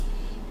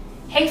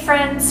Hey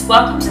friends,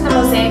 welcome to the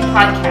Mosaic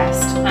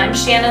Podcast. I'm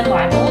Shannon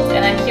Leibold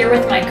and I'm here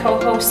with my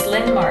co-host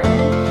Lynn Martin,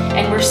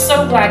 and we're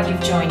so glad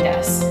you've joined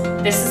us.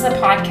 This is a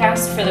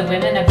podcast for the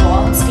women of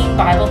Wallenstein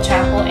Bible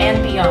Chapel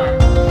and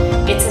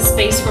beyond. It's a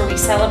space where we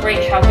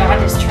celebrate how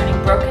God is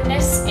turning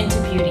brokenness into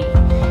beauty.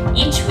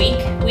 Each week,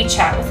 we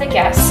chat with a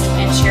guest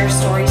and share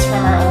stories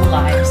from our own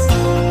lives.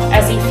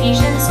 As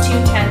Ephesians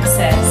 2:10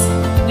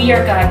 says, we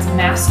are God's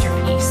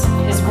masterpiece,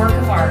 His work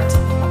of art,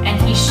 and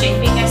He's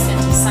shaping us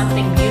into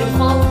something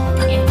beautiful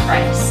in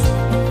Christ.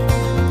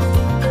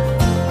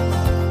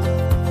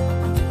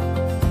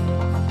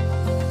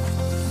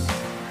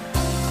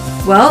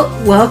 Well,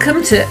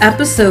 welcome to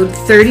episode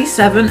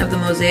 37 of the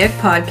Mosaic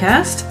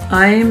Podcast.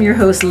 I am your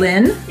host,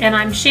 Lynn. And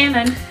I'm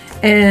Shannon.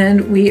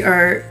 And we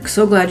are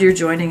so glad you're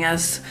joining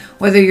us.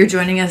 Whether you're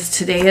joining us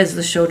today as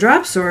the show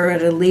drops or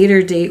at a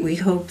later date, we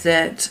hope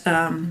that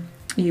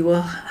you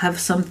will have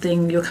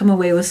something, you'll come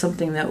away with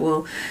something that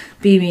will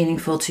be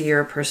meaningful to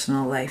your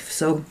personal life.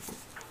 So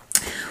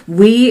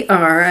we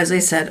are, as I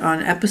said,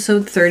 on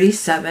episode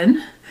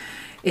 37.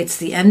 It's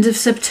the end of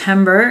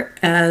September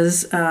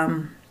as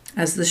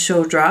the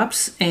show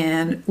drops,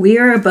 and we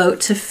are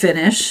about to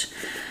finish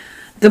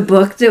the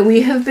book that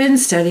we have been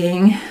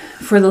studying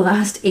for the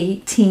last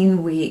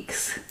 18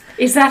 weeks.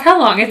 Is that how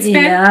long it's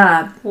been?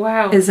 Yeah.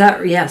 Wow.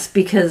 Yes,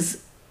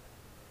 because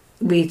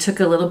we took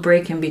a little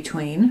break in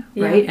between,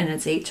 right? And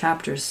it's 8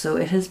 chapters, so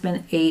it has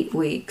been 8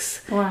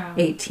 weeks. Wow.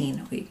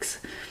 18 weeks.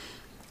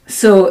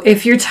 So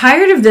if you're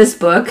tired of this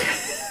book,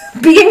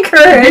 be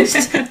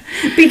encouraged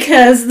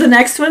because the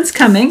next one's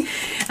coming.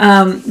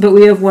 But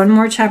we have one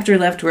more chapter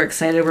left. We're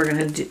excited. We're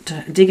going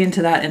to dig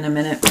into that in a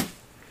minute.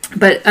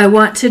 But I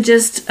want to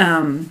just,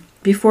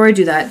 before I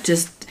do that,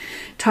 just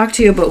talk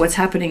to you about what's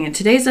happening in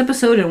today's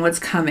episode and what's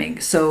coming.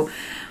 So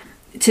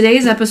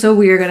today's episode,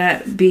 we are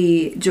going to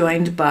be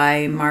joined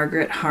by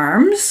Margaret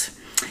Harms.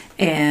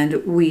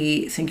 And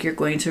we think you're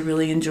going to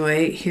really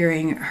enjoy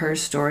hearing her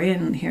story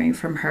and hearing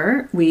from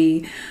her.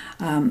 We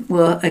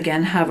will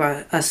again have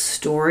a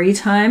story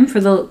time for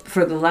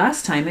the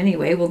last time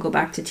anyway. We'll go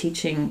back to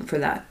teaching for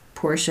that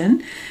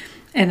portion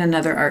and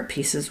another art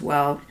piece as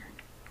well.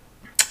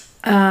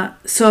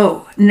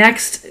 So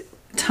next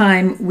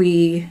time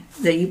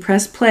that you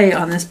press play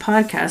on this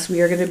podcast,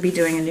 we are going to be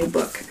doing a new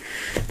book.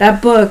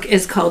 That book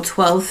is called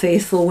 12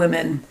 Faithful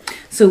Women.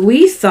 So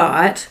we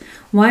thought,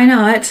 why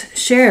not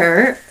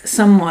share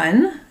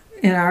someone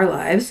in our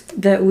lives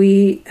that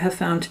we have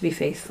found to be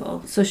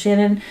faithful? So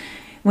Shannon,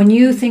 when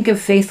you think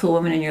of faithful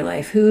women in your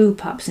life, who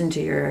pops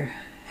into your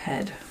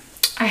head?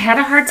 I had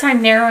a hard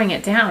time narrowing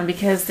it down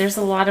because there's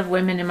a lot of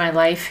women in my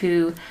life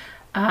who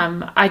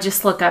I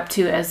just look up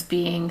to as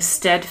being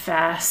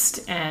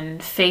steadfast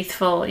and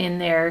faithful in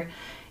their,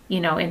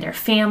 in their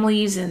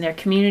families, in their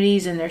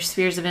communities, in their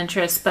spheres of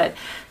interest. But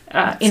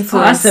it's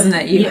awesome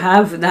that you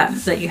have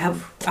that you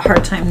have a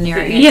hard time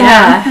narrowing it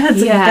down.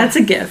 That's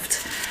a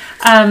gift.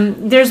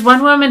 There's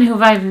one woman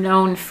who I've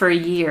known for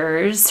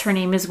years. Her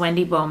name is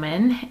Wendy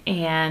Bowman,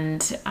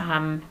 and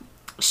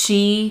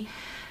she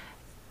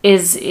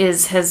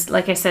has,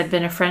 like I said,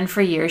 been a friend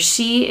for years.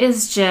 She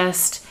is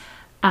just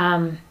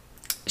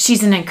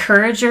she's an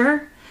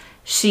encourager.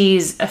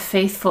 She's a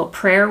faithful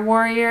prayer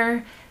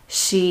warrior.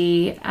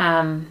 She's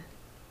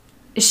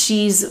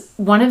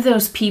one of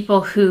those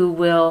people who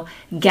will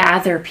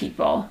gather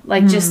people,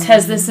 just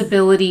has this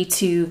ability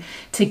to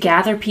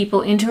gather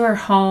people into her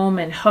home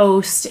and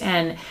host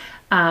and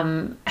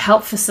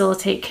help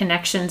facilitate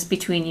connections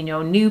between,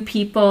 new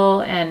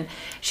people. And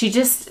she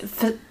just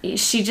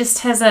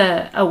has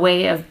a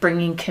way of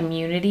bringing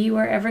community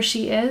wherever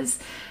she is.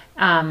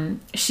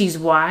 She's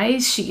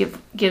wise. She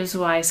gives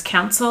wise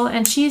counsel,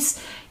 and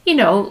she's,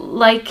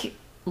 like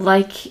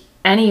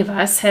any of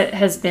us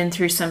has been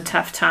through some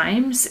tough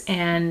times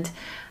and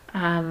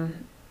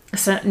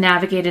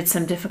navigated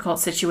some difficult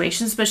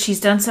situations, but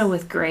she's done so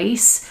with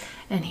grace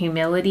and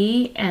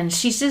humility, and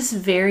she's just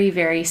very,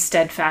 very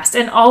steadfast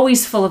and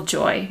always full of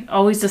joy,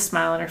 always a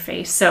smile on her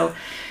face. So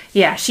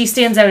yeah, she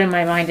stands out in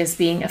my mind as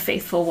being a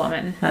faithful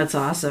woman. That's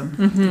awesome.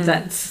 Mm-hmm.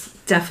 That's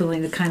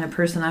definitely the kind of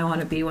person I want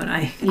to be when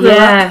I grow up.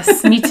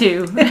 Yes, me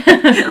too.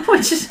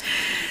 Which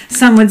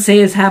some would say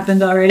has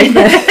happened already,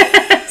 but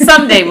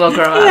someday we'll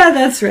grow up. Yeah,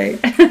 that's right.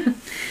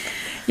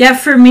 Yeah,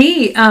 for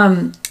me,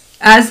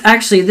 as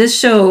actually this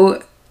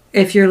show,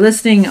 if you're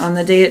listening on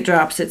the day it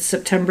drops, it's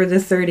September the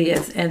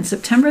 30th. And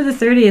September the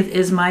 30th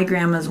is my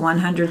grandma's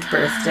 100th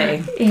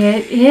birthday.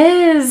 It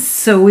is.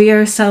 So we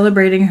are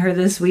celebrating her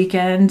this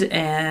weekend,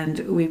 and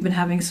we've been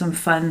having some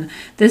fun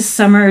this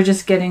summer,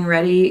 just getting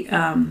ready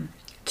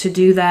to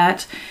do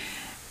that.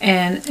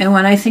 And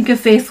when I think of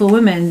faithful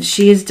women,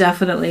 she is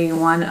definitely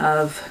one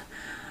of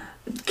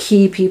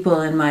key people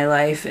in my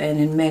life and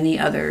in many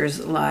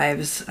others'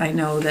 lives. I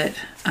know that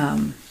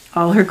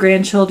all her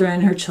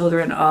grandchildren, her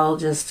children, all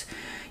just,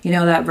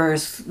 that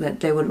verse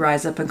that they would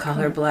rise up and call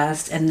her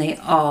blessed, and they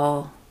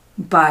all,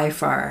 by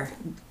far,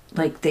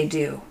 they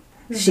do.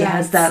 She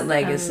has that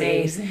legacy.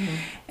 Amazing.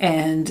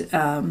 And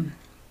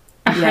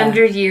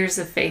 100 years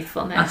of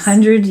faithfulness.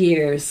 100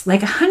 years.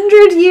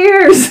 100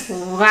 years!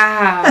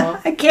 Wow.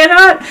 I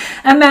cannot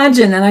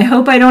imagine, and I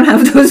hope I don't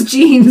have those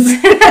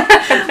genes,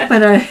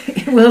 but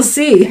we'll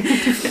see.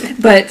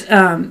 But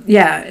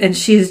yeah, and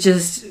she's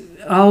just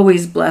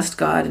always blessed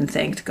God and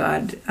thanked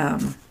God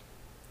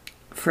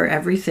for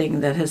everything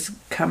that has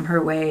come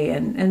her way.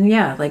 And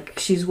yeah, like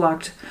she's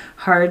walked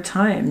hard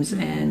times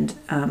and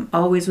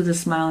always with a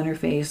smile on her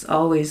face,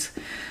 always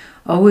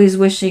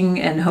wishing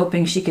and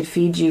hoping she could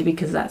feed you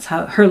because that's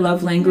how her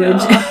love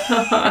language.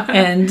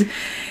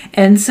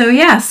 and so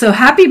yeah, so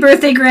happy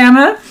birthday,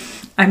 Grandma.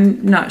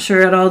 I'm not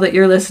sure at all that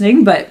you're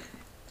listening, but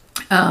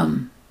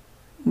I'm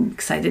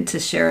excited to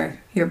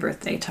share your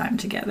birthday time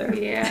together.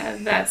 Yeah,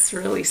 that's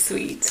really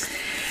sweet.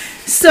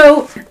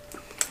 So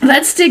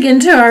let's dig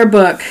into our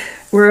book.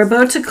 We're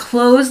about to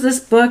close this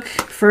book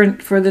for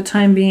the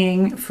time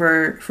being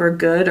for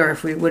good, or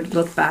if we would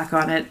look back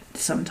on it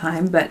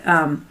sometime. But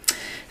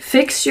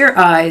Fix Your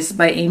Eyes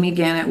by Amy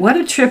Gannett. What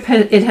a trip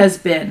it has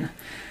been.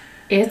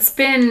 It's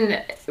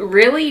been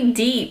really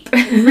deep.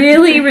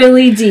 Really,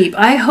 really deep.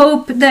 I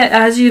hope that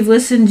as you've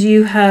listened,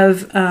 you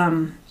have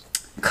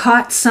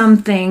caught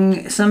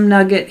something, some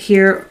nugget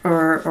here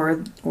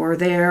or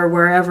there,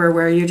 wherever,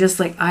 where you're just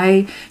like,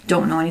 I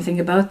don't know anything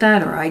about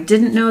that, or I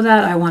didn't know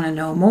that, I want to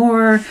know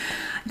more.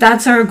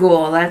 That's our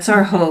goal. That's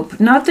our hope.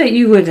 Not that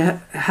you would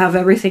have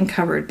everything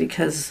covered,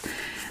 because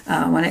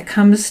when it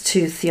comes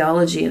to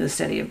theology and the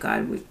study of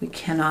God, we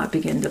cannot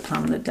begin to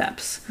plumb the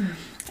depths.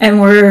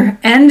 And we're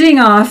ending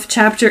off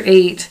chapter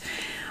 8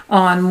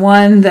 on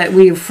one that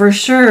we for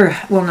sure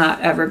will not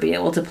ever be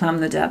able to plumb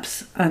the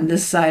depths on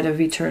this side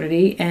of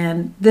eternity.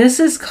 And this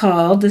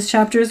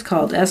chapter is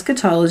called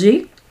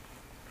Eschatology,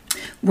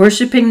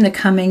 Worshipping the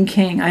Coming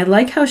King. I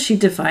like how she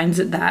defines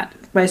it that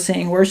by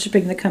saying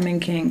worshipping the coming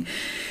king.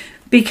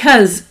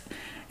 Because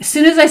as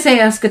soon as I say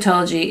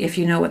eschatology, if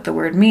you know what the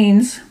word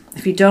means,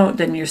 if you don't,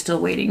 then you're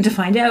still waiting to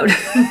find out.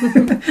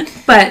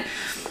 But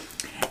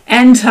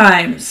end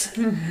times.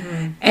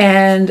 Mm-hmm.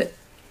 And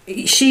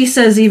she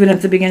says, even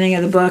at the beginning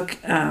of the book,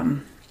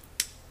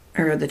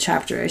 or the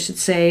chapter, I should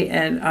say,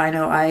 and I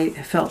know I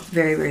felt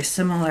very, very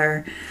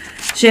similar.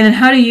 Shannon,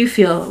 how do you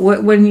feel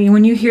when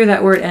you hear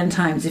that word end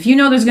times? If you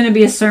know there's going to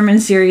be a sermon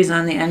series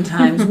on the end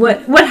times,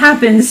 what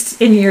happens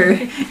in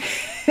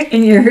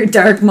your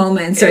dark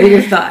moments or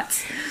your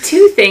thoughts?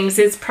 Two things.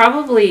 It's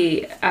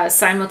probably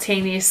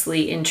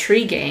simultaneously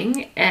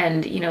intriguing,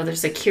 and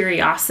there's a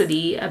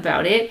curiosity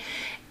about it,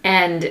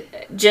 and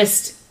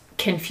just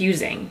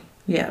confusing.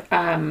 Yeah.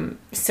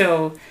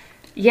 So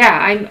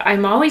yeah,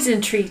 I'm always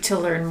intrigued to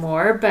learn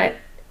more, but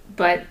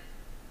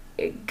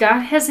God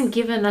hasn't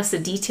given us a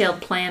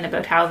detailed plan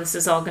about how this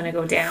is all going to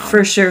go down.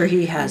 For sure,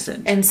 He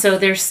hasn't. And so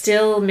there's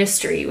still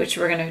mystery, which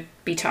we're going to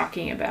be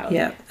talking about.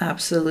 Yeah,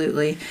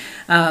 absolutely.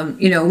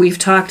 We've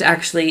talked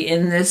actually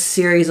in this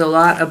series a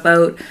lot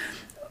about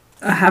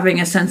having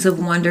a sense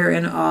of wonder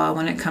and awe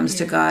when it comes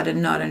to God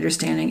and not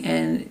understanding.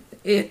 And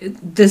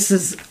this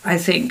is, I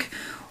think,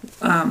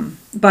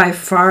 by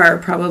far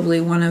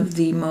probably one of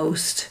the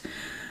most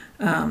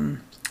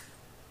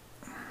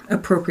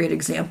appropriate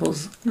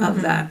examples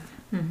of that.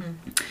 Mm-hmm.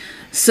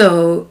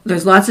 So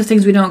there's lots of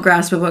things we don't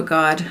grasp about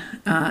God.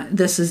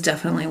 This is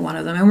definitely one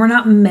of them, and we're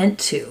not meant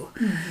to.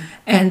 Mm-hmm.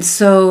 And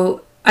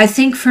so I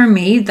think for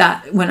me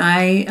that when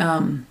I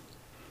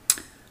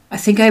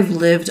think I've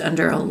lived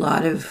under a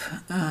lot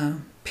of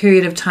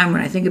period of time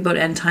when I think about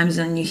end times,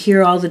 and you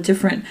hear all the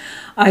different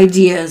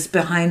ideas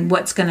behind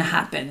what's going to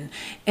happen,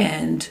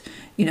 and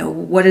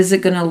what is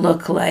it going to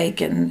look like,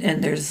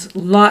 and there's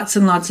lots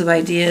and lots of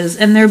ideas,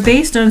 and they're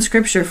based on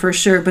scripture for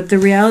sure, but the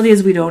reality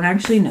is we don't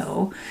actually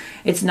know.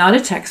 It's not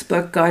a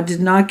textbook. God did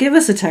not give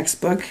us a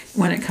textbook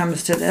when it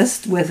comes to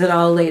this, with it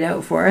all laid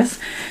out for us.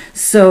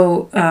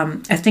 So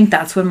I think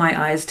that's when my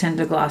eyes tend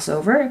to gloss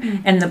over.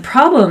 Mm-hmm. And the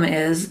problem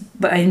is,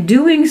 by in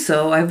doing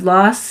so, I've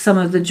lost some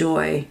of the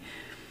joy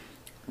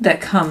that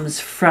comes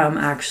from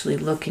actually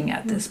looking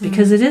at this, mm-hmm.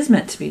 because it is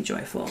meant to be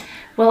joyful.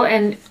 Well,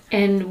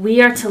 and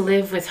we are to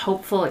live with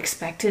hopeful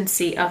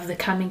expectancy of the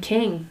coming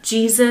King.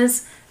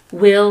 Jesus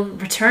will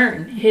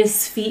return.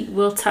 His feet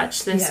will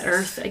touch this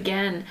earth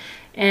again.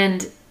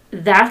 And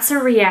that's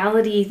a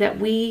reality that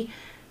we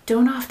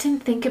don't often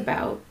think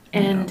about.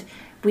 And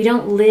we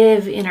don't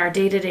live in our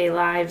day-to-day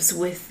lives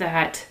with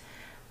that,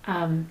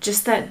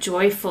 just that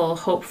joyful,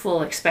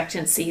 hopeful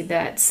expectancy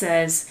that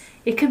says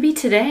it could be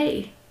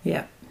today.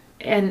 Yeah.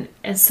 And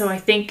so I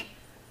think,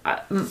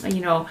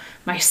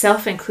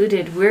 myself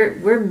included,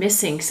 we're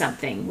missing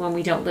something when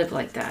we don't live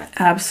like that.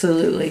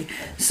 Absolutely.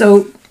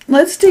 So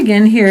let's dig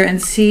in here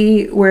and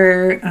see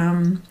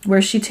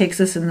where she takes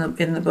us in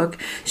the book.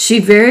 She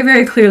very,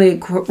 very clearly,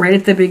 right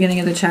at the beginning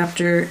of the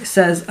chapter,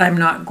 says,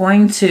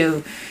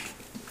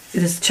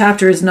 this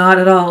chapter is not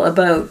at all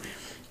about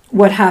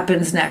what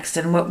happens next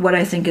and what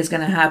I think is going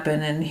to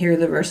happen, and here are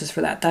the verses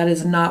for that. That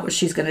is not what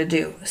she's going to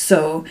do.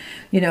 So,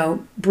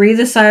 breathe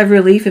a sigh of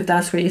relief if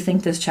that's where you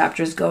think this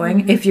chapter is going.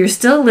 Mm-hmm. If you're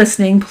still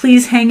listening,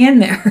 please hang in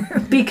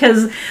there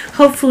because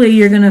hopefully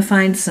you're going to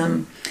find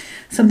something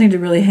to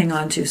really hang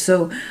on to.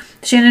 So,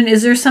 Shannon,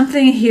 is there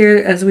something here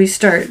as we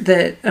start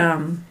that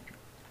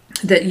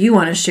that you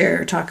want to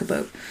share or talk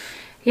about?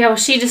 Yeah, well,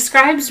 she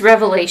describes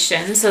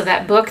Revelation, so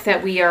that book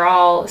that we are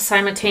all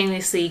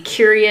simultaneously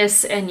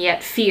curious and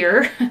yet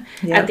fear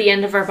at the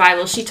end of our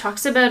Bible. She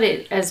talks about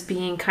it as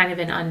being kind of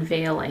an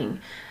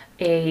unveiling,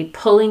 a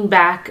pulling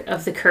back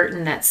of the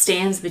curtain that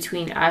stands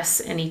between us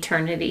and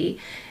eternity.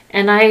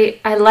 And I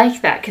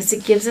like that because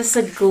it gives us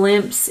a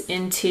glimpse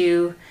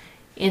into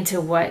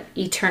what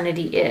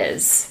eternity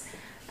is.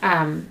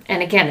 And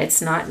again,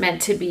 it's not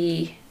meant to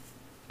be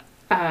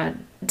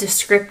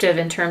descriptive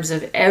in terms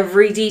of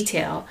every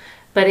detail,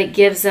 but it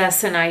gives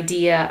us an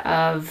idea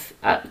of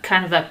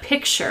kind of a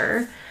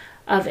picture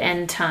of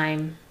end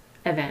time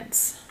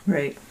events.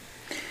 Right.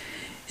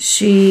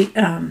 She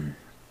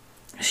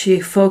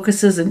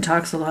focuses and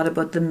talks a lot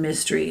about the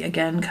mystery.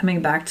 Again,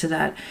 coming back to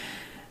that,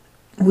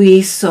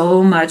 we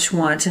so much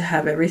want to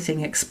have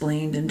everything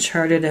explained and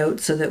charted out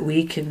so that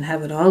we can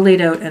have it all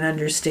laid out and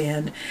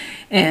understand.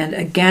 And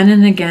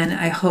again,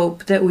 I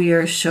hope that we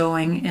are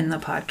showing in the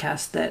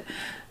podcast that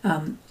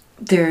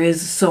there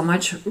is so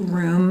much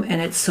room,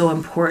 and it's so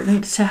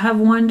important to have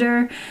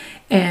wonder.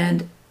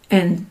 And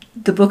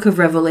the book of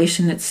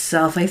Revelation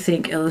itself, I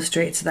think,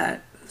 illustrates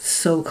that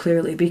so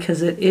clearly,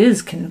 because it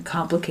is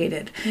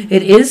complicated. Mm-hmm.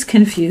 It is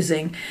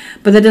confusing,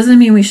 but that doesn't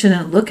mean we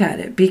shouldn't look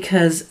at it,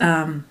 because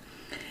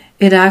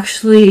it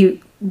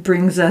actually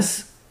brings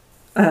us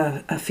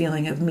a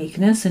feeling of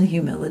meekness and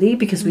humility,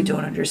 because we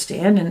don't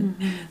understand, and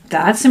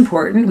that's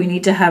important. We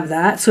need to have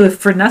that. So if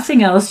for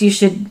nothing else, you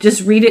should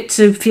just read it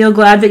to feel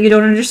glad that you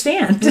don't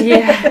understand.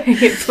 Yeah,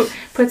 it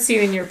puts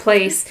you in your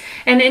place.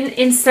 And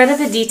instead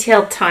of a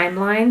detailed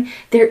timeline,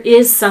 there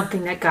is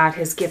something that God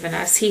has given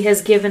us. He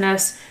has given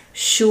us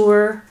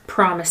sure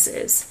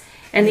promises.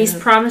 And these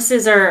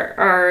promises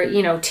are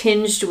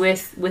tinged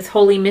with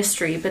holy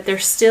mystery, but they're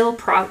still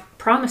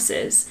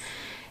promises.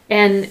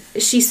 And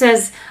she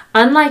says,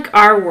 unlike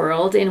our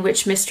world, in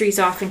which mysteries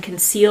often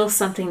conceal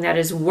something that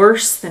is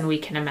worse than we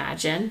can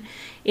imagine,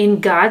 in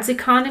God's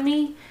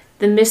economy,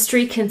 the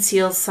mystery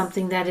conceals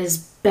something that is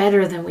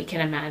better than we can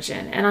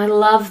imagine. And I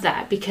love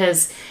that,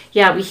 because,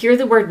 we hear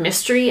the word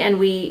mystery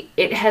and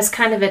it has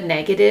kind of a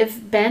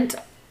negative bent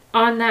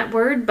on that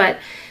word, but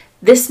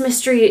this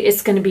mystery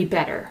is going to be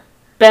better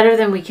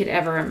than we could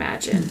ever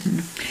imagine.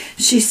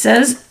 Mm-hmm. She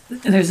says,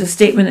 there's a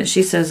statement that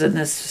she says in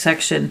this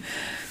section,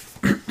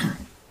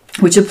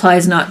 which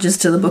applies not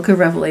just to the book of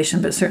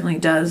Revelation, but certainly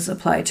does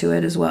apply to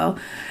it as well.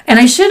 And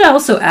I should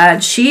also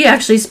add, she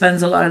actually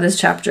spends a lot of this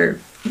chapter,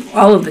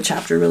 all of the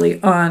chapter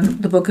really,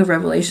 on the book of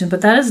Revelation,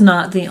 but that is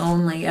not the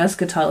only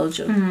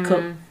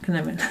eschatological.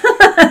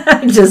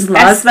 I just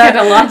lost that.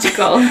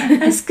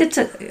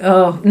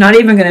 Eschatological. Not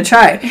even going to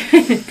try.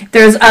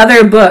 There's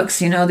other books,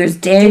 there's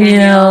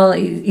Daniel,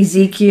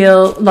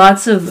 Ezekiel,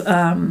 lots of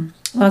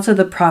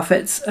the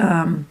prophets,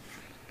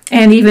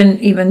 and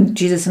even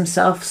Jesus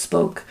himself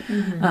spoke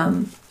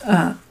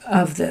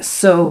of this.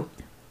 So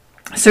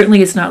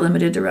certainly it's not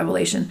limited to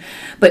Revelation.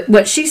 But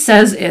what she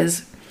says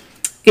is,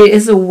 it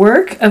is a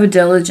work of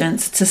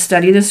diligence to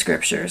study the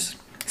scriptures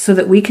so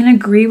that we can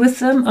agree with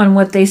them on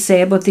what they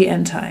say about the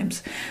end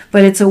times.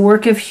 But it's a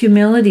work of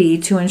humility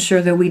to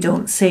ensure that we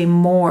don't say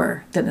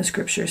more than the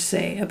scriptures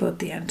say about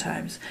the end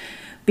times,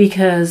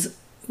 because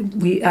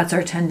that's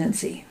our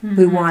tendency.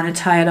 We want to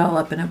tie it all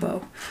up in a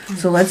bow.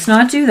 So let's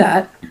not do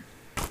that.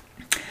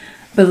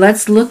 But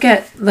let's look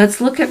at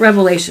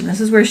Revelation. This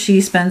is where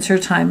she spends her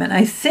time, and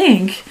I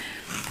think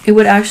it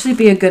would actually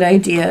be a good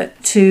idea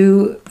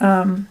to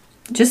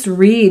just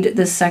read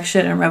this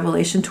section in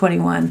Revelation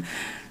 21,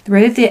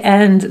 right at the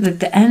end.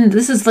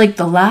 This is like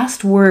the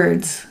last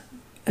words,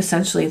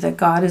 essentially, that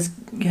God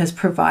has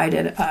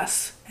provided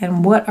us.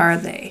 And what are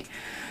they?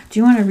 Do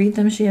you want to read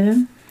them,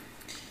 Shannon?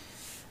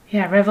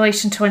 Yeah,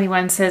 Revelation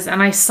 21 says,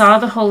 "And I saw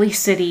the holy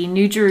city,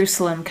 New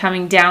Jerusalem,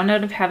 coming down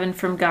out of heaven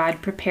from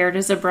God, prepared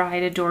as a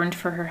bride adorned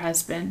for her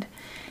husband.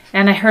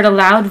 And I heard a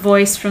loud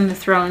voice from the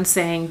throne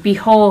saying,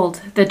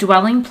 'Behold, the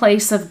dwelling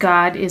place of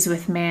God is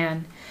with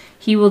man.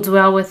 He will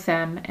dwell with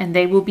them, and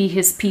they will be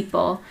his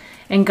people,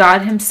 and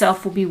God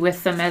himself will be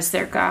with them as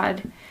their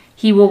God.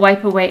 He will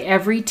wipe away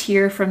every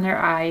tear from their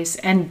eyes,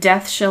 and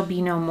death shall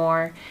be no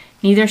more.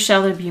 Neither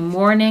shall there be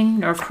mourning,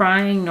 nor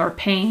crying, nor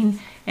pain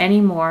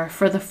any more,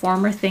 for the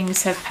former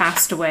things have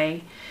passed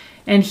away.'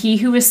 And he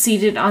who was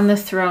seated on the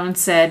throne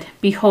said,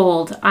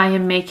 'Behold, I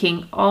am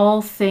making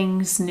all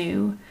things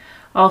new.'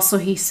 Also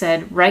he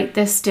said, 'Write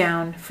this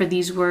down, for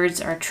these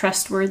words are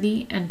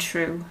trustworthy and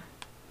true.'"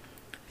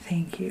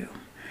 Thank you.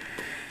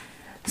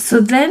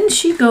 So then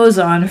she goes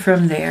on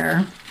from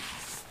there,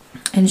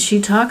 and she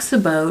talks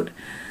about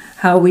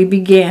how we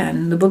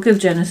began, the book of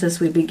Genesis,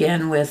 we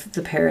began with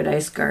the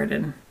paradise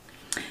garden.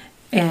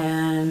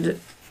 And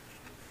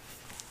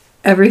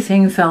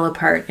everything fell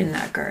apart in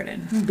that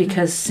garden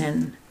because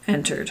sin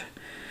entered.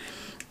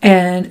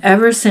 And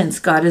ever since,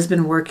 God has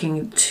been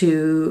working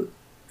to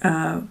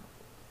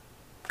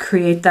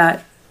create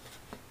that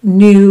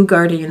new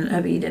Garden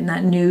of Eden,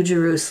 that new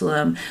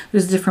Jerusalem.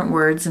 There's different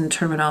words and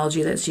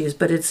terminology that's used,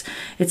 but it's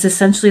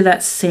essentially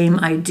that same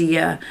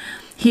idea.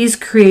 He's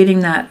creating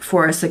that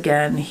for us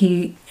again.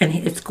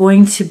 It's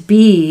going to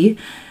be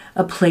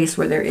a place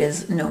where there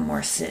is no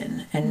more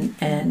sin,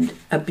 and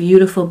a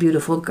beautiful,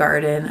 beautiful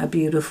garden, a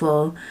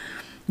beautiful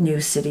new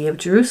city of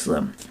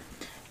Jerusalem.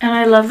 And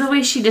I love the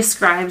way she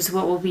describes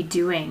what we'll be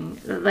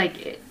doing.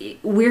 Like,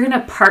 we're going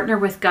to partner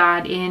with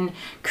God in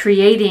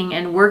creating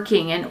and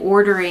working and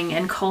ordering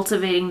and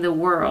cultivating the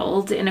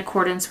world in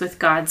accordance with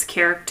God's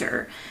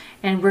character.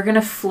 And we're going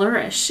to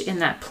flourish in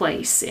that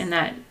place, in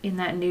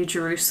that new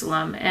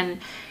Jerusalem. And,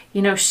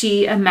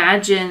 she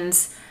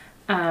imagines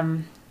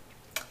the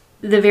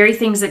very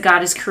things that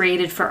God has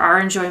created for our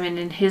enjoyment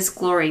in his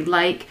glory,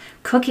 like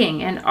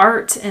cooking and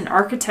art and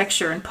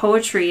architecture and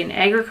poetry and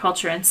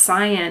agriculture and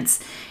science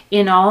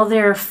in all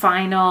their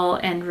final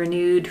and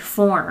renewed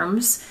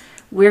forms.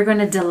 We're going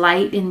to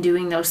delight in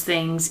doing those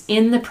things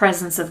in the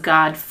presence of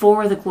God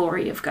for the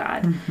glory of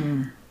God.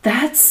 Mm-hmm.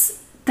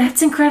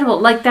 That's incredible.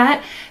 Like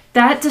that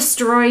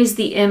destroys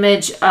the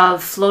image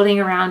of floating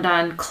around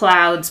on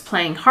clouds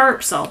playing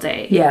harps all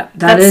day. Yeah,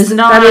 that's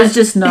not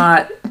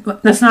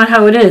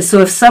how it is.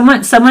 So if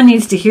someone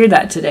needs to hear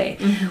that today,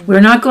 mm-hmm.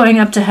 we're not going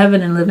up to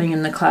heaven and living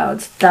in the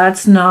clouds.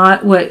 That's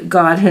not what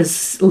God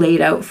has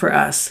laid out for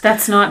us.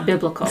 That's not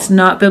biblical. It's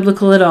not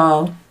biblical at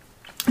all.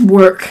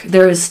 Work.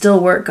 There is still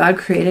work. God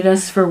created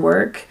us for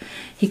work.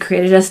 He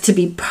created us to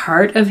be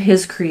part of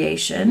his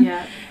creation.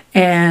 Yeah.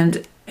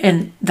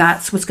 And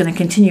that's what's going to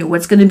continue.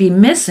 What's going to be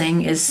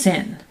missing is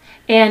sin.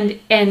 And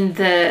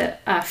the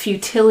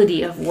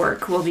futility of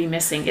work will be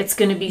missing. It's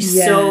going to be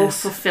so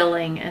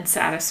fulfilling and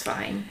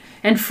satisfying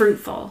and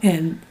fruitful.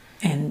 And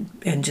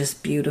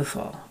just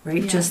beautiful,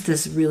 right? Yeah. Just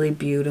this really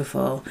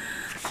beautiful.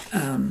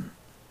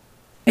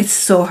 It's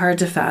so hard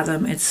to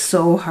fathom. It's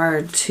so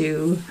hard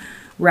to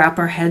wrap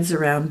our heads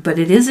around, but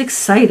it is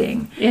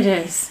exciting. It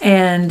is.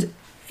 And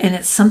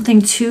it's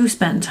something to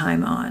spend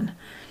time on.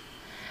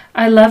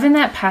 I love in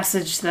that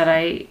passage that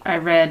I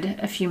read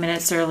a few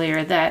minutes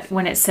earlier that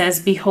when it says,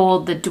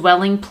 "Behold, the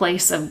dwelling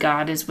place of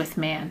God is with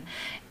man,"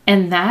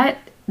 and that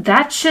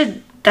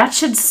should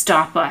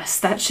stop us.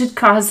 That should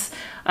cause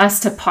us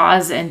to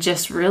pause and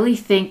just really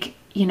think.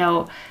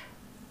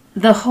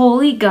 The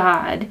holy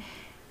God,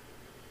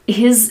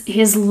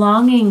 his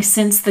longing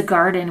since the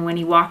garden when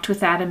he walked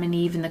with Adam and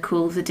Eve in the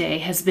cool of the day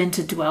has been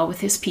to dwell with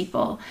his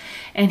people,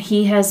 and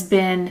he has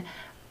been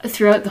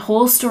throughout the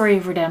whole story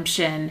of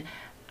redemption.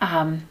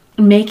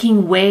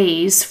 Making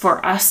ways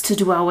for us to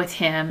dwell with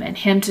him and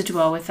him to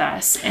dwell with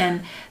us.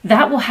 And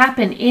that will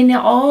happen in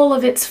all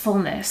of its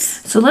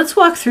fullness. So let's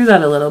walk through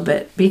that a little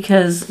bit,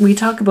 because we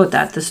talk about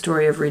that, the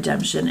story of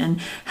redemption, and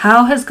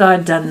how has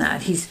God done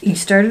that? He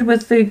started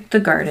with the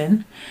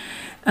garden,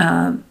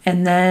 and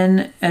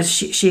then as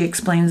she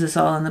explains this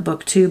all in the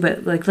book too,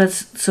 but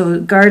so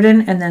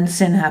garden, and then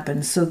sin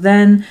happens. So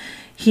then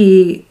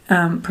he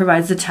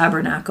provides the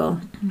tabernacle.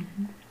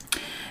 Mm-hmm.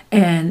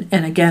 And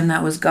again,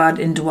 that was God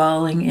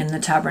indwelling in the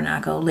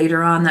tabernacle.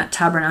 Later on, that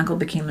tabernacle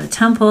became the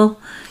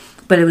temple,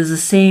 but it was the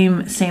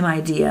same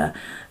idea.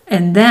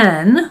 And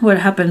then what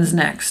happens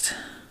next?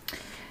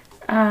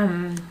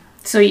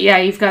 So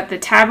you've got the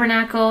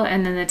tabernacle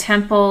and then the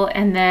temple,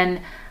 and then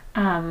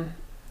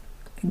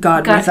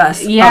God with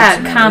us.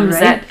 Yeah, comes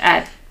right?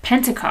 at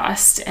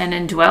Pentecost and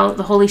indwell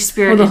the Holy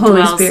Spirit. The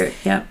Holy Spirit,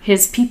 yeah.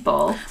 His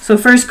people. So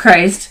first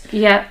Christ,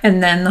 yeah,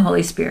 and then the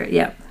Holy Spirit,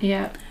 yeah,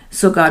 yeah.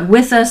 So God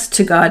with us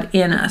to God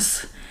in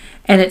us.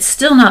 And it's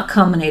still not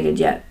culminated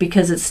yet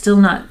because it's still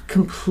not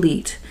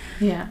complete.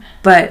 Yeah.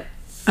 But,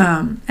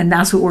 and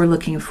that's what we're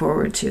looking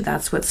forward to.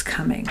 That's what's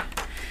coming.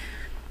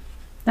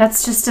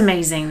 That's just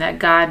amazing that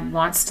God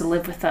wants to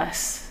live with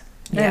us.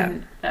 Yeah.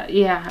 And,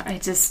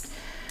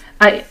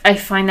 I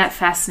find that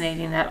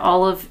fascinating that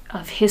all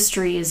of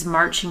history is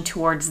marching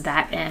towards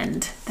that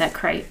end,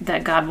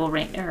 that God will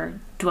reign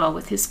or dwell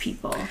with his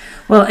people.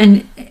 Well,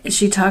 and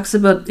she talks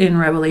about in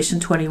Revelation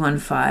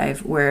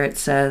 21:5, where it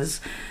says,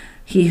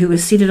 "He who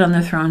is seated on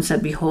the throne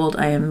said, 'Behold,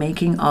 I am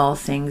making all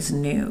things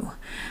new.'"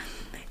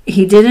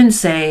 He didn't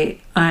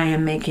say, "I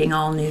am making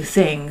all new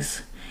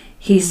things."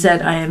 He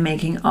said, "I am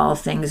making all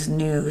things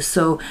new."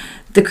 So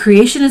the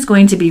creation is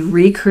going to be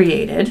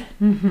recreated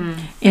mm-hmm.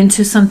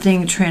 into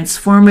something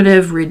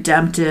transformative,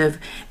 redemptive,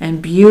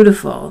 and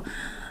beautiful.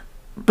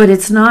 But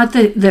it's not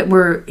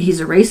that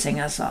he's erasing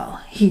us all.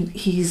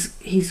 He's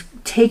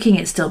taking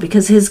it still,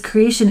 because his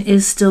creation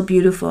is still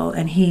beautiful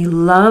and he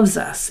loves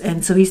us.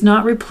 And so he's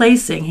not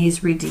replacing,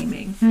 he's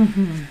redeeming.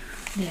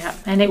 Mm-hmm. Yeah,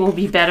 and it will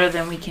be better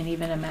than we can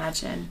even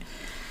imagine.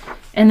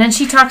 And then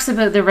she talks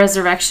about the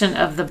resurrection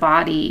of the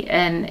body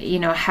and,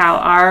 how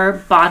our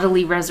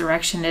bodily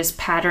resurrection is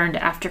patterned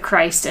after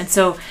Christ. And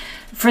so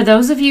for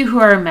those of you who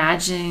are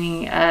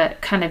imagining a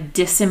kind of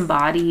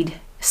disembodied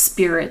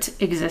spirit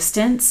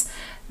existence,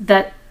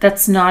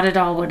 that's not at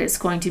all what it's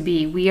going to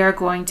be. We are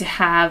going to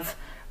have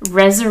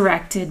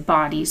resurrected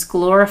bodies,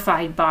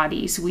 glorified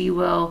bodies. We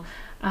will,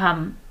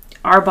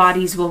 our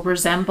bodies will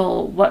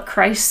resemble what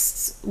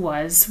Christ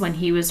was when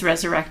he was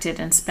resurrected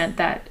and spent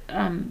that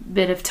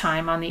bit of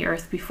time on the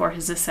earth before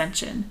his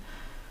ascension.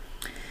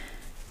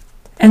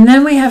 And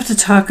then we have to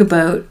talk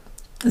about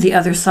the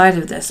other side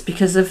of this,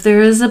 because if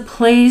there is a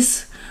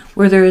place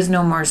where there is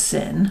no more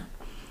sin,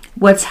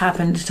 what's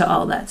happened to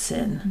all that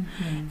sin.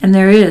 And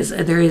there is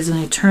an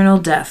eternal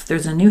death.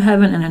 There's a new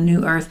heaven and a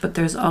new earth, but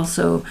there's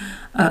also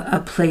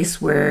a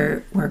place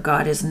where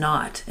God is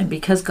not. And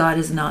because God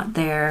is not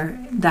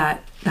there,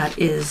 that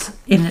is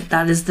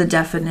the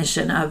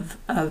definition of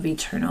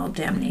eternal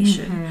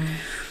damnation.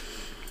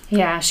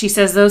 Yeah, she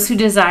says those who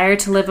desire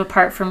to live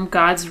apart from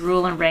God's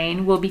rule and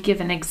reign will be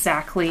given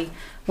exactly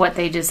what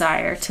they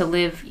desire, to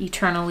live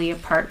eternally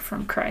apart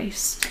from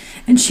Christ.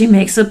 And she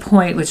makes a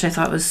point, which I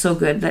thought was so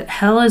good, that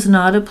hell is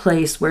not a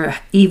place where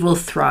evil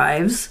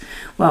thrives,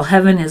 while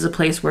heaven is a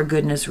place where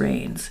goodness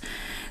reigns.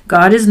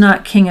 God is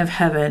not king of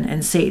heaven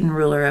and Satan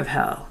ruler of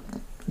hell.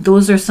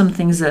 Those are some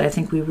things that I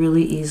think we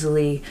really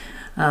easily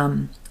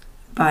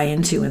buy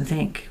into and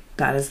think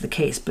that is the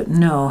case. But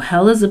no,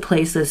 hell is a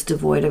place that's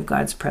devoid of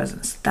God's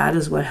presence. That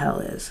is what hell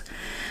is.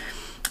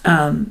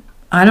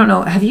 I don't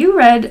know. Have you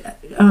read,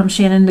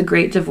 Shannon, The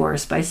Great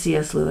Divorce by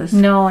C.S. Lewis?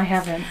 No, I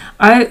haven't.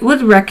 I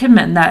would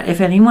recommend that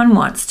if anyone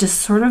wants just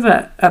sort of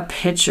a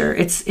picture.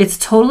 It's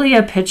totally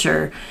a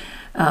picture.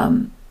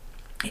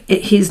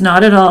 He's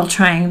not at all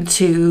trying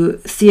to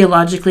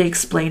theologically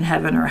explain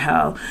heaven or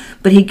hell,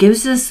 but he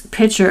gives this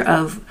picture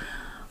of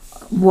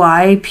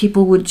why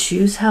people would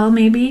choose hell,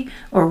 maybe,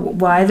 or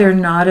why they're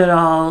not at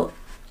all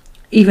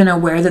even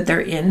aware that they're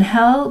in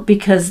hell,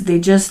 because they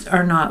just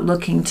are not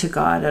looking to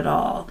God at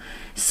all.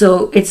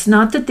 So it's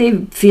not that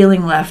they're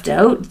feeling left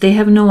out. They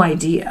have no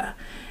idea.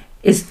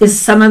 Is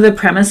some of the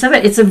premise of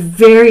it. It's a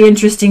very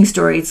interesting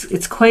story.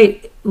 It's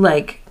quite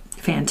like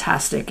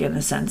fantastic in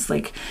a sense.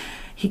 Like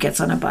he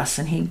gets on a bus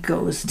and he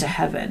goes to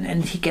heaven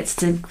and he gets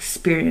to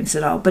experience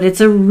it all. But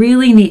it's a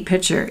really neat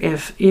picture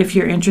if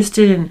you're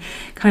interested in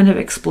kind of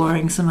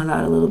exploring some of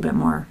that a little bit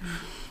more.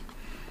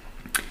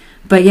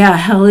 But yeah,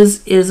 hell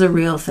is a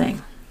real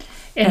thing.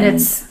 And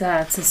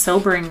that's a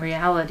sobering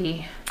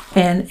reality.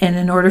 And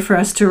in order for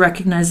us to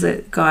recognize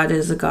that God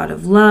is a God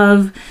of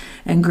love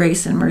and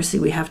grace and mercy,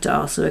 we have to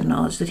also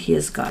acknowledge that he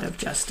is God of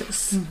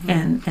justice.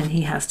 And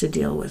he has to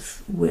deal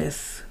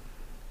with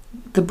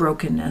the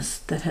brokenness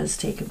that has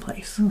taken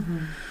place.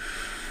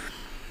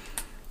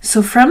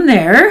 So from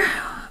there,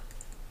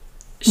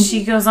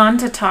 she goes on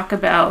to talk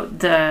about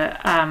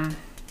the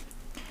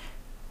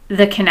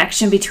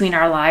connection between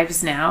our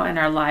lives now and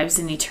our lives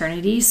in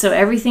eternity. So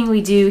everything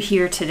we do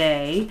here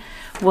today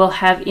will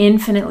have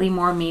infinitely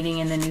more meaning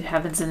in the new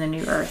heavens and the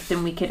new earth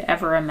than we could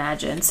ever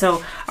imagine.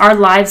 So our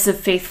lives of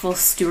faithful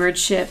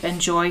stewardship and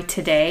joy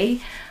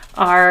today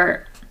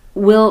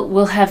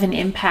will have an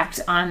impact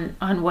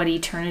on what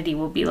eternity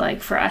will be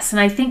like for us. And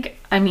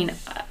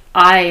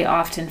I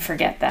often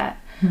forget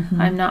that.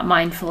 I'm not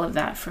mindful of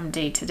that from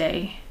day to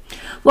day.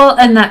 Well,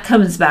 and that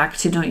comes back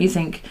to, don't you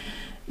think,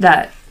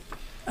 that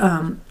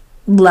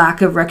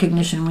lack of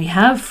recognition we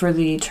have for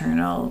the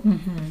eternal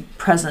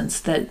presence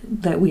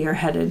that we are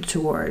headed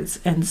towards.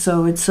 And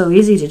so it's so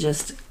easy to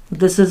just,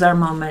 this is our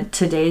moment,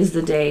 today's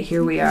the day,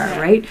 here we are,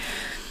 right?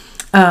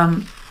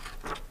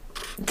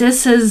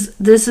 This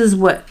is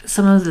what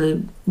some of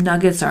the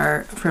nuggets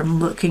are from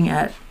looking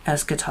at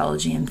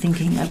eschatology and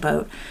thinking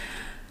about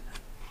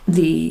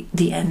the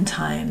end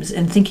times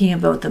and thinking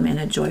about them in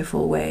a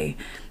joyful way.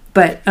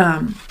 But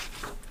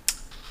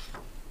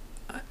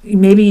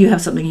maybe you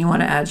have something you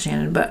want to add,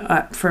 Shannon,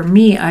 but for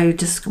me, I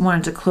just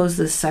wanted to close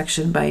this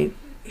section by,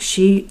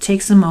 she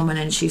takes a moment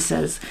and she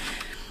says,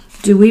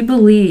 do we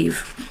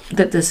believe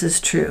that this is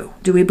true?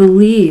 Do we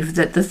believe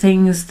that the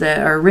things that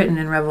are written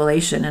in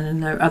Revelation and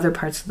in the other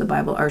parts of the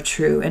Bible are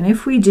true? And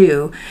if we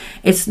do,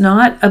 it's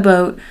not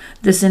about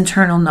this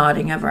internal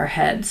nodding of our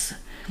heads.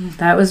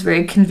 That was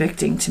very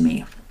convicting to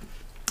me.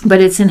 But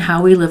it's in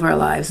how we live our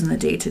lives in the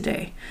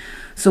day-to-day.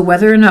 So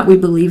whether or not we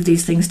believe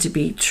these things to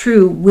be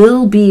true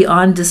will be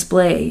on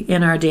display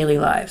in our daily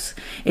lives.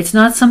 It's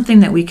not something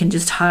that we can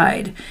just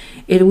hide.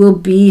 It will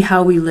be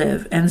how we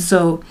live. And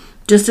so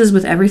just as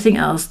with everything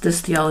else,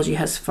 this theology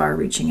has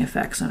far-reaching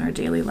effects on our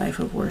daily life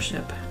of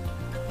worship.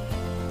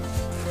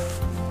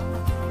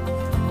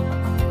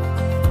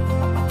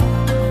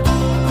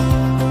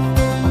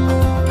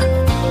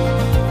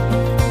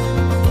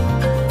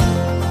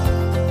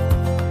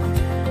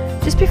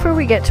 Just before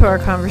we get to our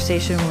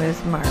conversation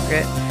with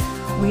Margaret,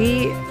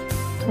 we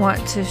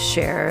want to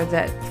share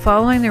that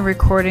following the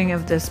recording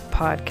of this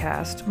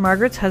podcast,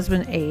 Margaret's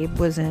husband Abe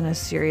was in a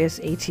serious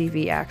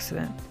ATV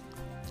accident.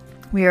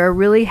 We are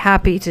really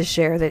happy to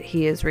share that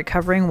he is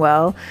recovering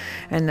well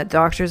and that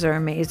doctors are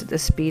amazed at the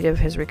speed of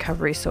his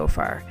recovery so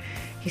far.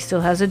 He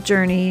still has a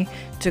journey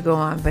to go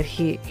on, but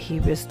he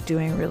was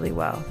doing really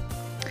well.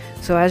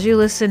 So as you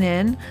listen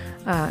in,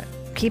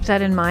 keep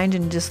that in mind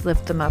and just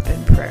lift them up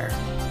in prayer.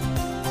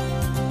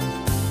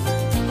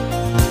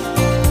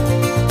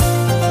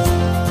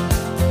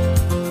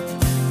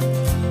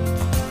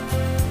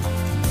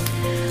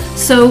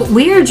 So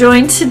we are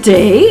joined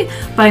today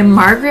by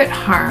Margaret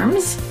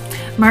Harms.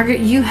 Margaret,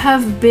 you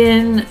have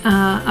been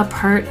a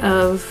part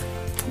of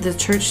the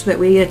church that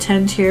we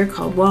attend here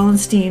called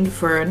Wallenstein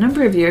for a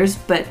number of years,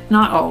 but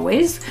not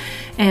always.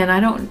 And I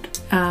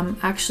don't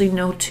actually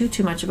know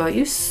too much about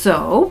you.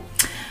 So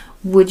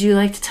would you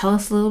like to tell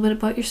us a little bit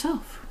about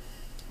yourself?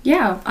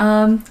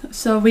 Yeah.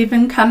 So we've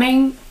been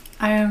coming.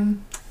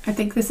 I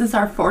think this is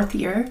our 4th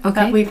year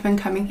that we've been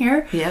coming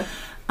here. Yep.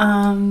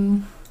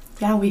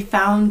 Yeah, we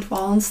found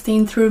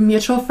Wallenstein through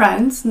mutual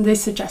friends, and they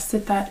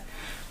suggested that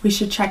we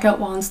should check out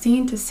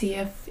Wallenstein to see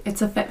if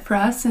it's a fit for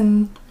us,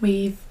 and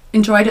we've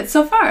enjoyed it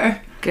so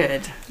far.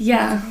 Good.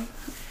 Yeah.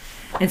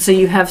 And so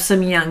you have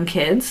some young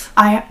kids?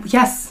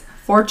 Yes,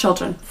 4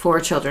 children.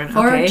 4 children,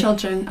 okay. 4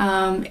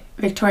 children.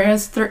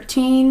 Victoria's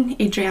 13,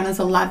 Adriana's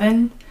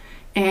 11,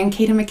 and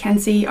Kate and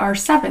Mackenzie are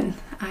 7.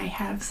 I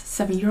have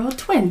 7-year-old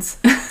twins.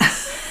 Do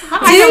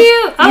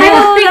you? I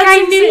don't think I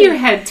knew you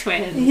had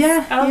twins.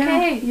 Yeah.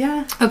 Okay.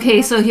 Yeah.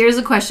 Okay, so here's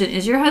a question.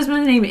 Is your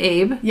husband named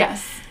Abe?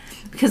 Yes.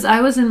 Because I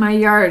was in my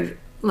yard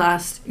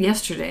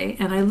yesterday,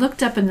 and I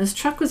looked up and this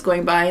truck was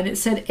going by and it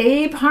said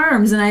Abe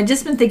Harms, and I'd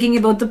just been thinking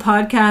about the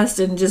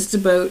podcast and just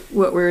about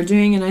what we were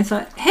doing, and I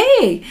thought,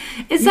 hey,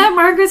 is that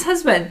Margaret's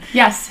husband?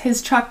 Yes,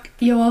 his truck,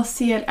 you will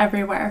see it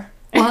everywhere.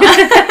 Well,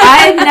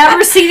 I had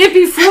never seen it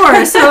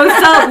before, so it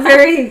felt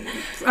very,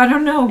 I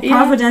don't know,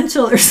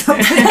 providential or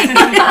something.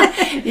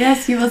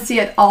 Yes, you will see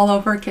it all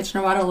over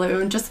Kitchener-Waterloo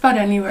and just about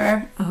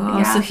anywhere.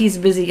 Oh, so he's a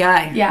busy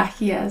guy. Yeah,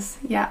 he is.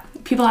 Yeah.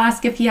 People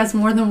ask if he has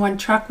more than one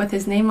truck with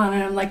his name on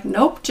it. I'm like,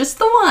 nope, just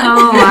the one.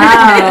 Oh,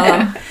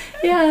 wow.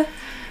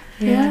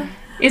 Yeah.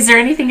 Is there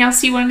anything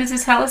else you wanted to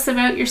tell us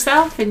about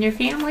yourself and your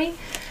family?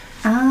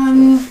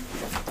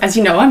 As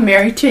you know, I'm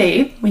married to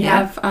Abe. We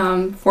have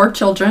 4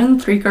 children,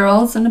 3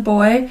 girls and a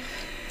boy.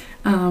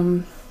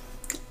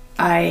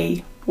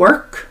 I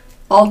work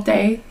all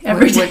day,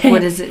 every day.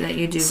 What is it that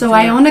you do? So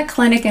I own a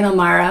clinic in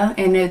Elmira,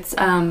 and it's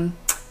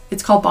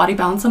called Body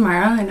Balance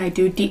Elmira, and I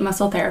do deep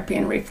muscle therapy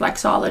and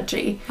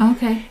reflexology.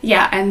 Okay.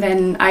 Yeah, and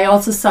then I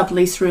also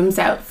sublease rooms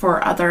out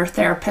for other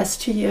therapists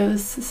to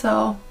use.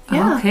 So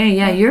yeah. Okay,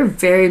 yeah, you're a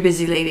very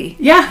busy lady.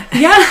 Yeah.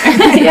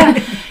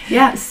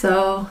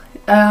 So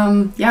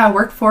I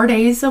work 4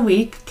 days a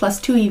week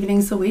plus 2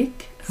 evenings a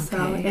week. Okay.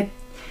 So it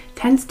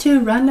tends to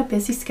run a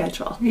busy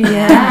schedule.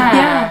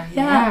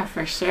 Yeah,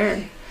 for sure.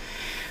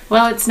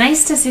 Well, it's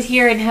nice to sit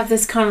here and have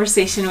this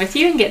conversation with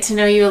you and get to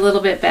know you a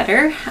little bit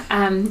better.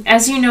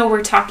 As you know,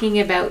 we're talking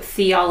about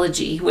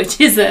theology, which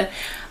is a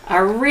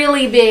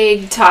really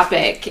big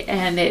topic,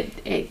 and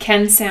it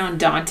can sound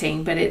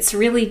daunting, but it's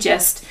really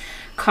just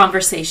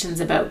conversations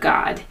about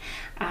God.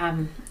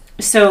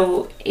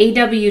 So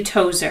A.W.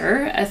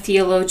 Tozer, a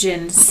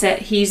theologian,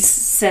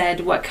 said,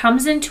 what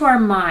comes into our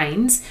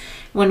minds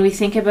when we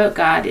think about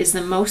God is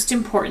the most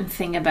important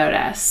thing about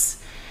us.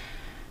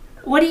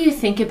 What do you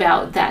think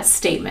about that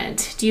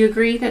statement? Do you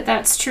agree that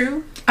that's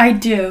true? I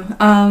do.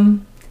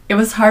 It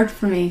was hard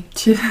for me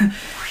to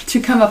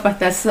come up with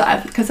this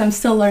because I'm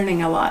still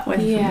learning a lot with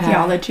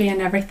theology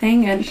and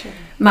everything. And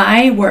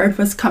my word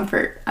was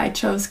comfort. I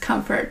chose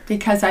comfort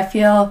because I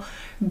feel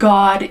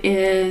God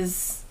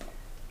is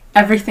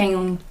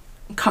everything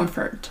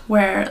comfort,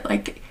 where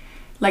like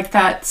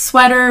that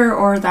sweater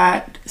or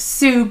that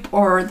soup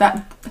or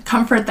that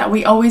comfort that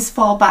we always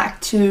fall back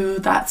to,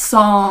 that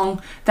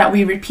song that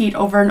we repeat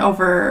over and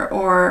over,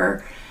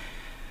 or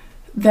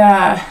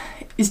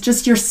is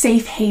just your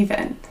safe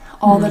haven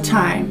all the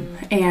time.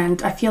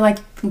 And I feel like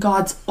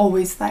God's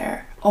always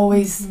there,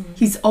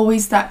 he's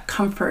always that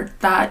comfort,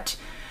 that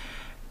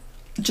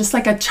just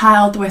like a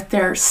child with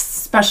their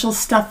special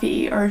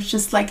stuffy, or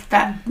just like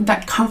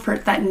that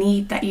comfort, that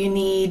need that you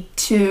need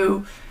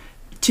to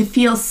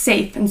feel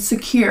safe and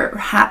secure,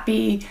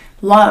 happy,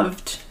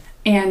 loved,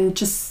 and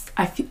just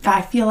I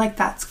feel like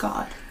that's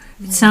God.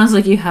 It sounds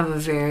like you have a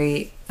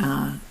very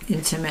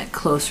intimate,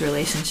 close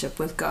relationship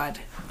with God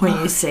when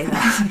you say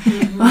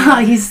that.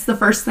 Well, he's the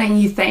first thing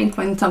you think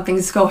when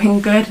something's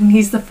going good, and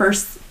he's the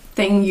first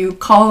thing you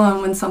call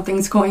on when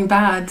something's going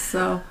bad.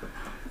 So,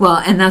 well,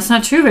 and that's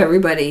not true of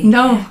everybody.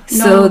 No.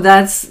 So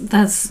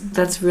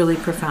that's really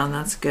profound.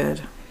 That's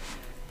good.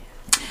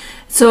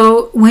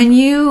 So when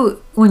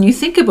you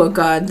think about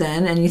God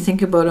then, and you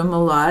think about him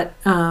a lot,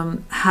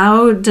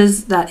 how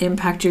does that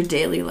impact your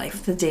daily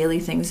life, the daily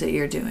things that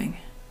you're doing?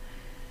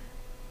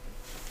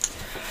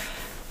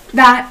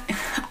 That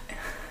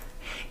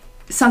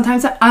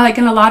sometimes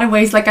in a lot of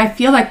ways, I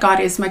feel like God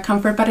is my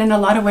comfort, but in a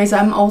lot of ways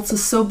I'm also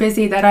so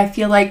busy that I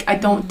feel like I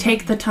don't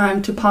take the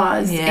time to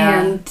pause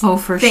and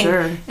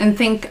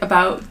think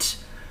about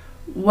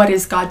what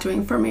is God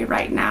doing for me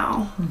right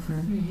now.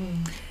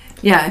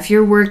 Yeah, if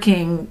you're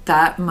working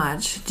that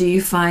much, do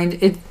you find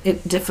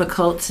it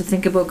difficult to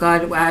think about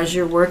God as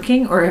you're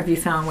working, or have you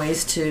found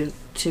ways to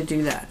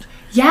do that?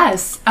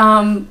 Yes.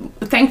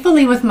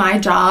 Thankfully with my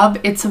job,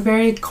 it's a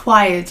very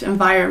quiet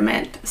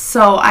environment,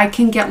 so I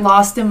can get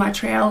lost in my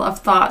trail of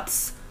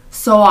thoughts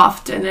so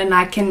often, and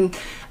I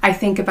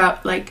think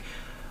about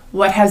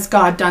what has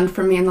God done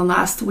for me in the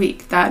last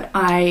week that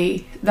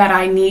I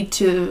need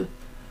to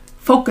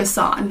focus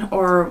on,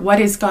 or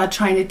what is God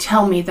trying to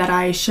tell me that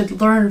I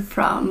should learn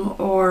from,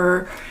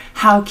 or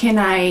how can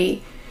I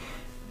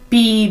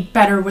be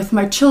better with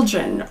my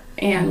children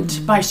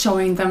and by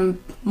showing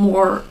them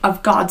more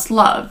of God's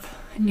love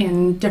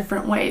in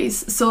different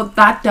ways. So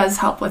that does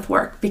help with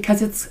work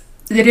because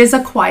it is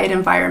a quiet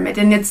environment,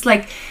 and it's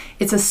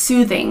it's a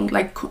soothing,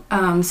 like,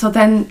 so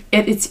then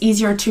it's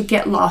easier to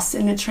get lost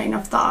in a train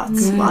of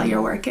thoughts while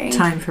you're working.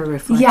 Time for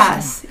reflection.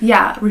 Yes.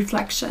 Yeah.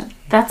 Reflection.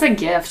 That's a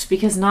gift,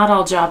 because not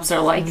all jobs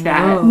are like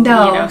that.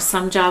 No. You know,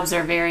 some jobs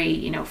are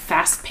very,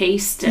 fast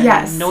paced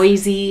and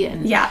noisy,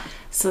 and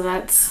so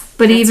that's.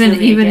 But that's even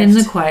really in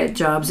the quiet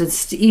jobs,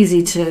 it's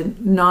easy to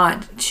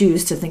not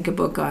choose to think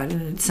about God,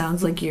 and it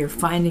sounds like you're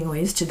finding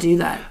ways to do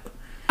that.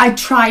 I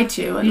try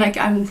to, and like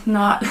I'm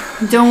not.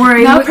 Don't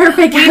worry, not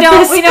perfect. We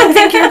don't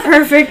think you're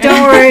perfect.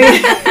 Don't worry.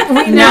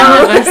 We know.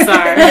 None of us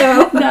are.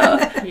 No.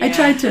 I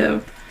try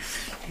to.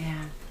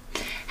 Yeah.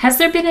 Has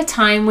there been a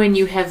time when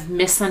you have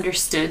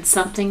misunderstood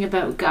something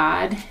about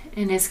God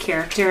and His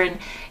character,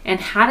 and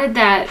how did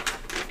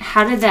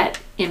that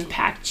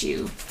impact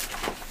you?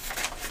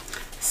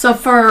 So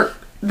for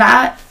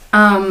that,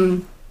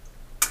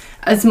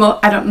 as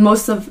I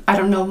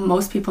don't know,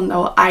 most people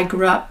know, I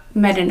grew up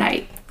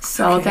Mennonite.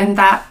 So then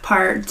that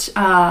part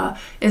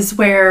is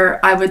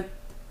where I would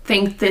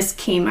think this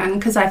came in,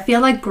 because I feel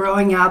like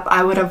growing up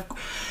I would have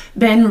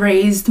been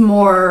raised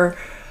more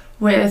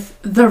with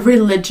the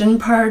religion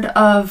part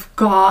of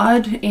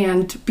God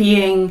and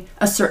being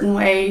a certain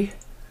way,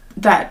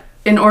 that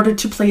in order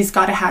to please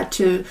God I had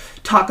to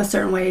talk a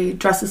certain way,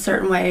 dress a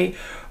certain way,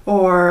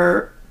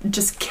 or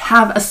just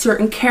have a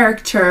certain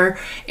character,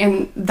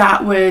 and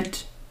that would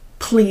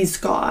please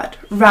God,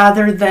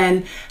 rather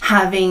than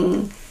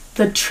having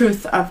the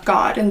truth of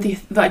God and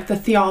the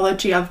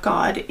theology of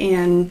God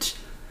and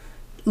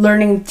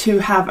learning to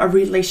have a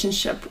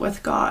relationship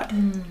with God.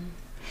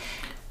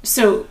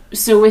 So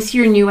with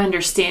your new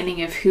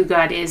understanding of who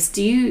God is,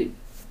 do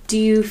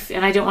you,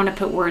 and I don't want to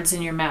put words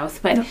in your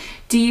mouth, but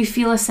do you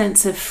feel a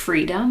sense of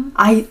freedom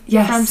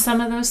from some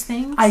of those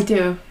things? I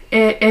do.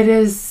 It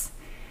is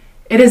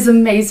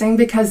amazing,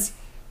 because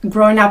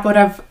growing up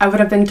I would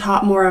have been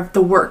taught more of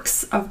the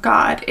works of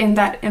God, and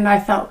I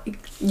felt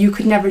you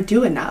could never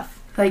do enough.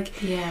 Like,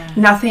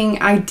 nothing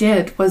I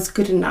did was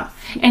good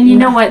enough. And you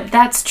know what?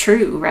 That's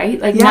true, right?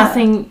 Like,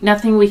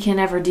 nothing we can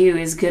ever do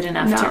is good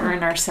enough to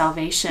earn our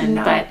salvation.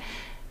 No.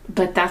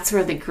 But that's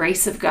where the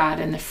grace of God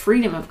and the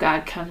freedom of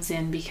God comes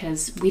in,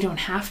 because we don't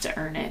have to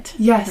earn it.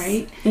 Yes.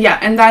 Right? Yeah,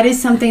 and that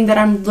is something that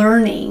I'm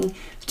learning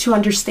to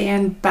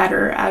understand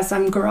better as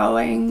I'm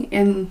growing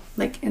in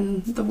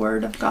the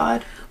Word of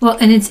God. Well,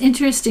 and it's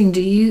interesting,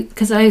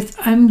 because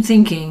I'm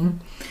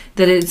thinking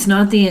that it's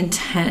not the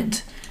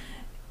intent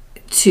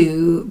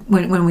to,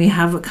 when we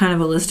have a kind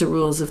of a list of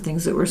rules of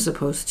things that we're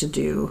supposed to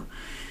do,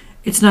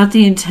 it's not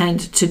the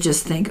intent to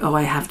just think,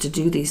 I have to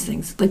do these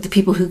things. Like the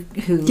people who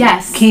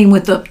came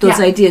with those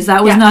ideas,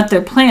 that was not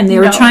their plan. They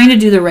were trying to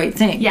do the right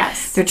thing.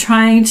 Yes. They're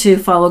trying to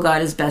follow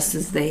God as best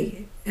as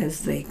they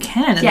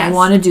can, and they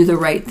want to do the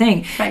right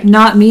thing. Right.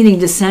 Not meaning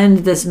to send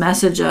this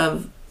message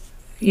of,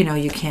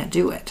 you can't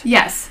do it.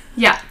 Yes.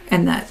 Yeah.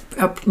 And that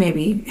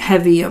maybe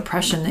heavy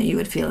oppression that you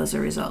would feel as a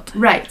result.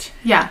 Right.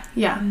 Yeah.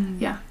 Yeah.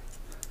 Yeah.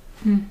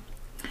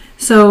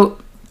 So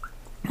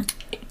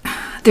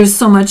there's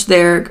so much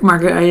there,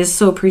 Margaret. I just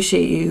so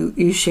appreciate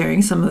you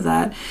sharing some of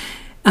that.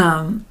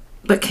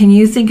 But can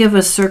you think of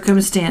a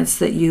circumstance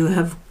that you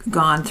have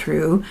gone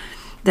through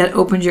that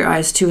opened your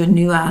eyes to a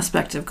new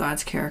aspect of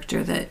God's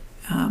character that,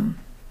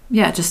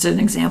 just an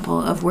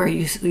example of where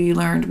you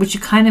learned, which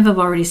you kind of have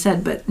already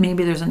said, but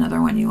maybe there's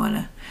another one you want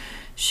to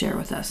share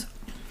with us.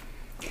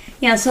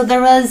 Yeah, so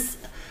there was,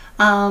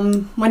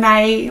 when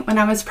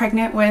I was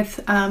pregnant with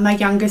my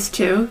youngest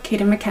two,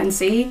 Kate and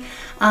Mackenzie,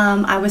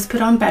 I was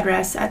put on bed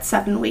rest at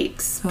 7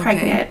 weeks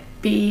pregnant.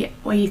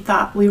 We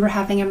thought we were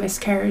having a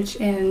miscarriage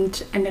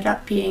and ended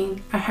up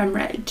being a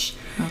hemorrhage.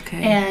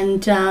 Okay.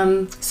 And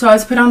so I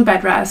was put on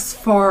bed rest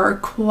for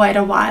quite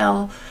a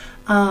while.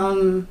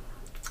 I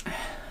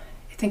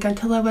think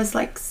until I was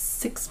like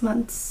 5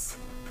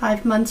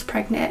 months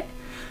pregnant.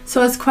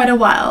 So it's quite a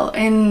while.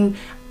 And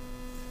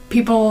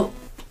people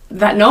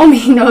that know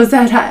me knows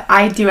that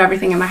I do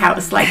everything in my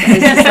house. Like,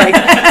 it's just like,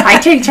 I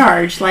take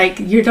charge. Like,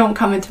 you don't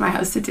come into my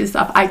house to do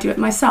stuff. I do it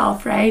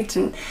myself, right?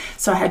 And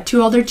so I had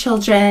 2 older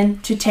children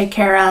to take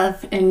care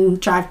of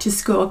and drive to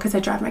school, because I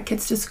drive my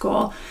kids to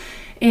school,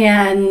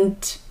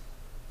 and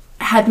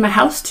had my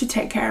house to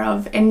take care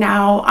of. And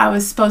now I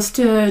was supposed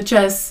to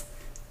just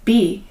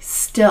be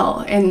still,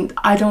 and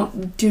I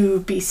don't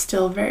do be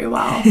still very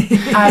well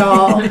at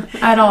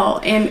all.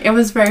 And it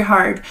was very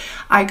hard.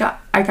 I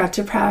got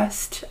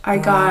depressed. I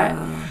got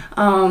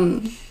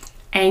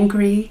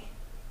angry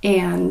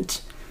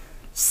and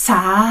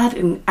sad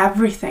and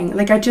everything.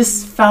 Like, I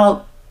just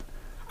felt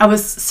I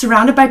was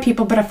surrounded by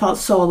people, but I felt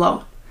so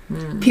alone.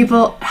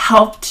 People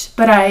helped,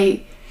 but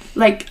I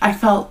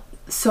felt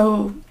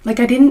so like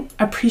I didn't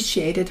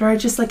appreciate it, or I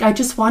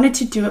just wanted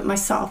to do it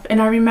myself.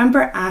 And I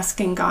remember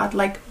asking God,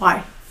 like,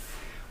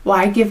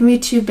 why give me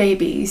 2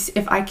 babies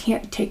if I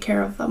can't take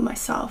care of them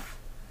myself?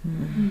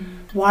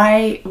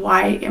 Why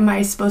am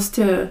I supposed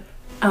to,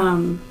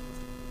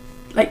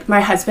 like,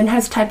 my husband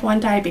has type 1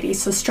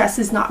 diabetes, so stress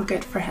is not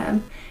good for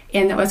him,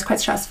 and it was quite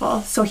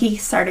stressful. So he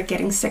started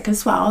getting sick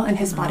as well, and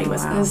his body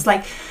was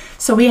like,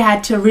 so we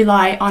had to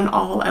rely on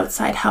all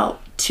outside help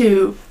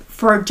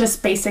for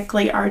just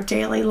basically our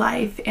daily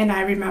life. And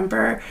I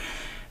remember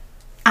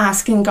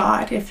asking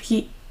God if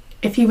he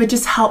would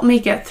just help me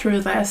get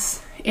through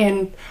this,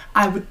 and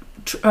I would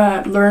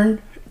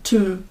learn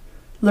to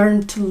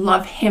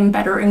love him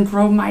better and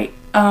grow my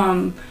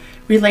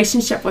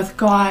relationship with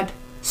God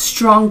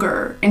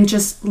stronger, and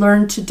just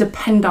learn to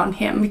depend on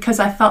him, because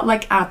I felt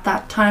like at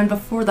that time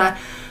before that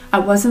I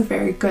wasn't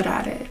very good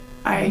at it.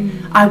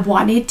 I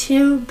wanted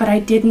to, but I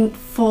didn't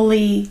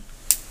fully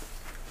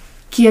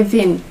give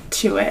in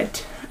to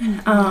it.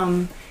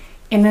 And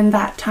in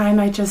that time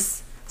I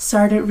just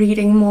started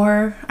reading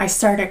more. I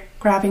started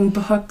grabbing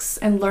books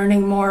and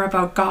learning more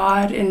about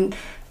God and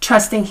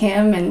trusting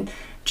him and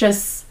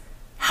just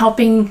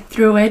helping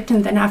through it.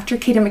 And then after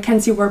Kate and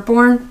Mackenzie were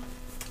born,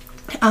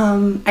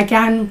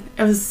 again,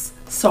 it was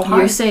so hard.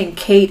 You're saying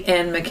Kate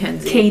and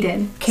Mackenzie.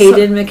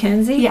 Caden.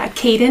 Mackenzie? Yeah,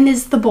 Caden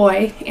is the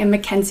boy and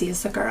Mackenzie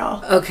is the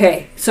girl.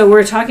 Okay, so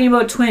we're talking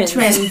about twins.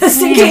 Twins. Just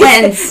Two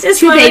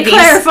want to babies.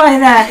 clarify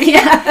that.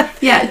 Yeah.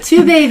 Yeah,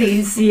 2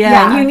 babies.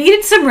 Yeah, you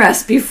needed some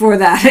rest before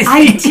that.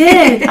 I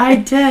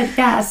did.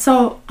 Yeah,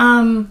 so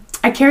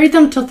I carried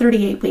them till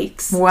 38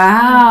 weeks.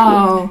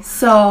 Wow.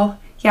 So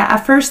yeah,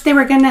 at first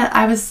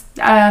I was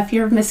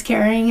fear of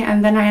miscarrying,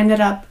 and then I ended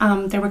up,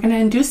 they were going to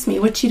induce me,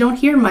 which you don't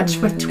hear much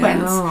with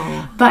twins.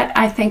 But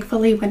I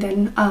thankfully went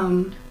in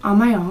on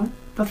my own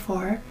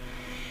before.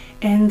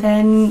 And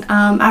then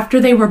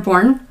after they were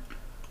born,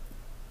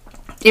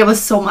 it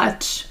was so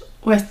much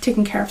with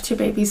taking care of 2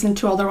 babies and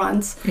 2 older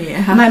ones.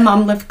 Yeah. My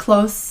mom lived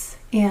close,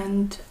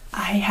 and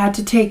I had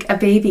to take a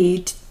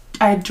baby.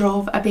 I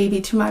drove a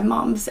baby to my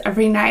mom's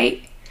every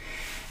night,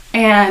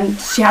 and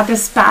she had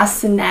this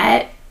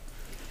bassinet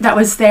that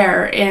was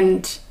there,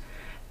 and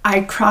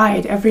I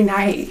cried every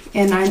night,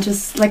 and I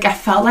just I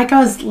felt like I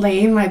was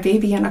laying my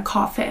baby in a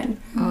coffin.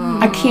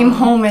 I came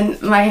home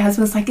and my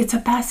husband's like, it's a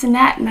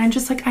bassinet, and I'm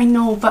just like, I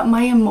know, but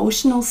my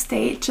emotional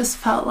state just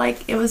felt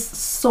like it was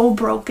so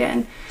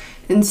broken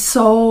and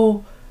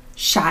so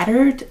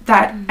shattered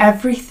that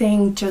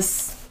everything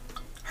just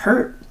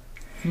hurt.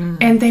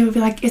 And they would be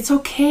like, it's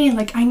okay,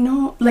 I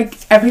know,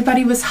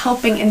 everybody was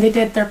helping and they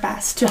did their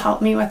best to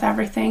help me with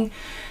everything.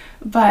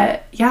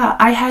 But yeah,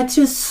 I had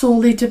to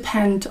solely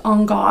depend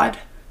on God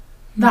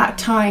that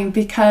time,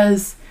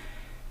 because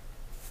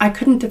I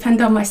couldn't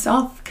depend on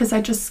myself, because I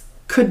just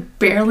could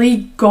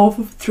barely go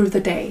through the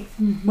day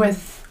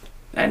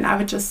and I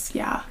would just,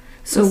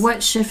 So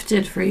what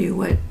shifted for you?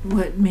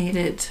 What made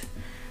it,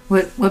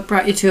 what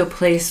brought you to a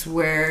place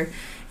where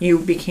you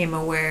became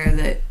aware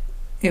that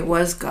it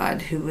was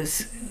God who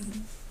was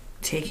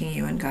taking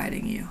you and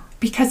guiding you?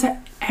 Because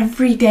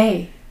every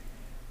day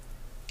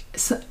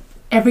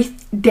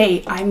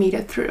I made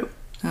it through.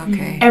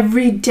 Okay.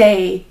 Every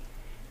day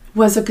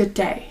was a good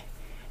day.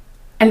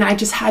 And I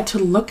just had to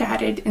look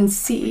at it and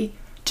see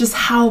just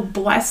how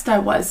blessed I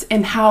was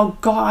and how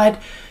God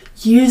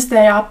used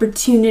the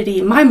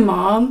opportunity. My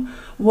mom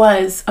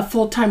was a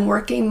full-time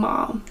working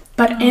mom,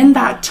 but in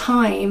that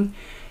time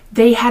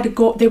they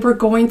were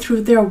going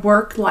through their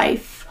work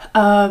life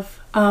of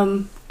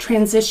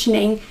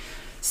transitioning.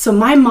 So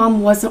my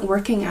mom wasn't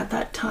working at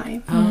that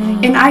time.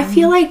 And I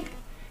feel like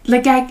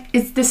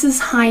this is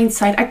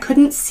hindsight. I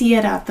couldn't see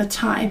it at the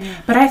time,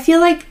 but I feel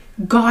like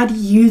God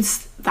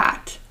used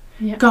that.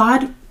 Yeah.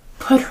 God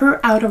put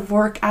her out of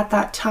work at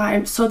that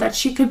time so that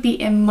she could be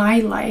in my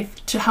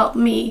life to help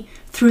me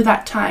through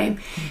that time.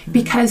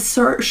 Because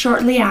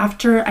shortly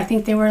after, I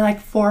think they were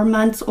 4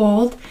 months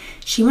old,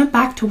 she went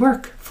back to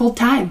work full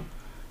time.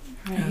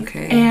 Right.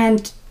 Okay.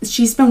 And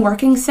she's been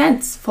working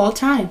since full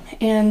time.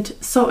 And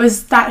so it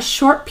was that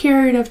short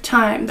period of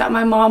time that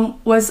my mom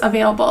was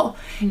available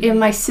and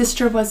my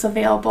sister was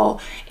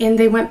available, and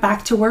they went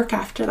back to work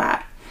after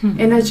that.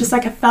 And it's just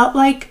I felt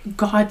like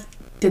God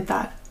did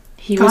that.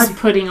 He was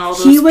putting all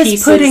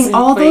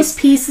those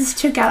pieces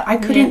together. I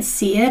couldn't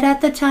see it at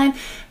the time,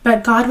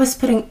 but God was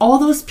putting all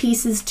those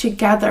pieces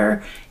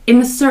together in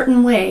a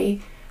certain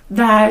way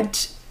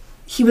that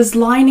he was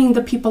lining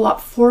the people up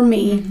for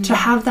me to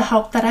have the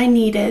help that I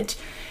needed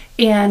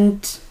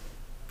and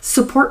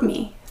support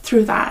me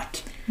through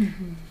that.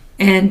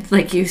 And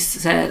like you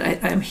said,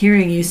 I'm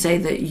hearing you say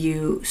that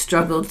you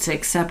struggled to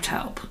accept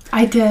help.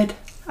 I did.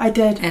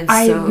 And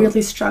I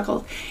really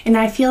struggled. And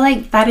I feel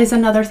like that is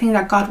another thing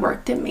that God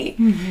worked in me,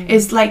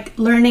 is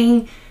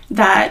learning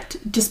that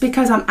just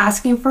because I'm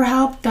asking for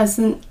help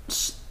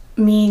doesn't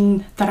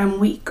mean that I'm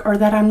weak or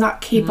that I'm not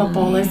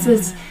capable.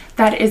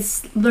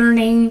 It's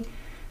learning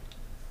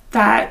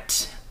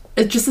that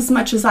just as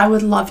much as I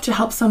would love to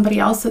help somebody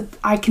else, that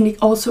I can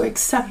also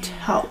accept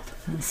help.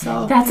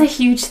 So that's a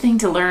huge thing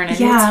to learn, and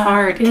it's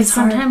hard because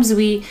sometimes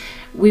we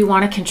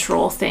want to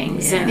control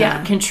things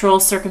and control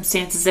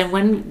circumstances, and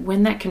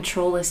when that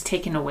control is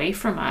taken away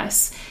from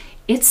us,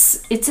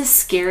 it's a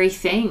scary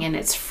thing, and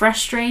it's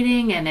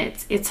frustrating, and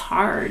it's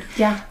hard.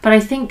 But I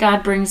think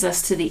God brings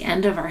us to the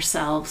end of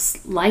ourselves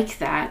like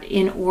that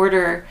in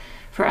order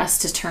for us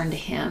to turn to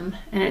him,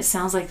 and it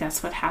sounds like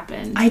that's what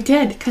happened. I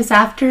did, because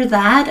after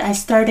that I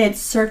started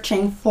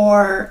searching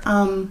for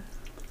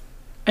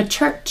a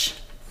church.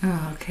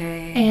 Oh,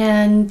 okay.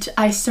 And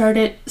I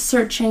started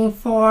searching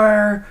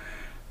for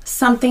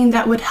something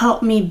that would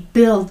help me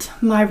build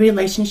my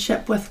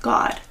relationship with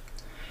God.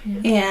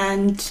 Yeah.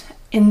 And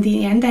in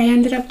the end,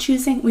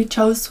 we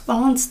chose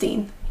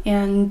Wallenstein.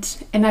 And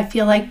I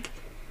feel like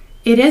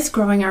it is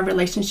growing our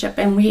relationship,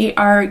 and we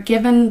are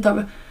given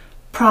the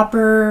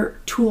proper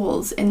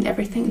tools and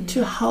everything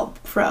to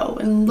help grow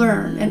and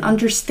learn and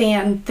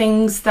understand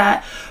things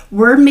that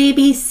were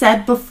maybe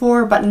said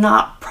before but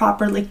not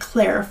properly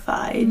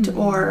clarified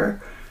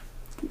or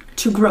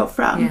to grow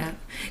from. Yeah.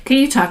 Can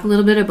you talk a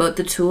little bit about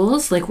the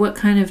tools? Like, what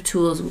kind of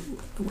tools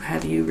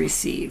have you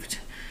received,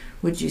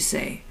 would you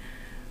say?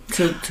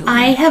 To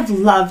I have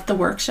loved the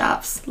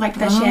workshops like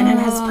that Shannon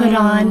has put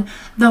on,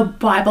 the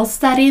Bible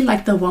study,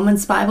 like the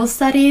woman's Bible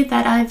study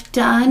that I've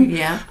done.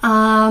 Yeah.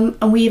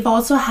 And we've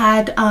also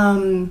had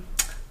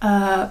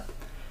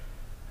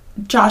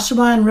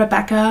Joshua and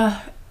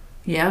Rebecca.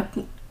 Yep.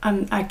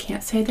 I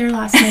can't say their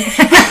last name.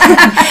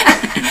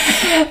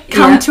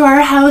 Come to our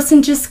house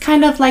and just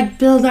kind of like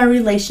build our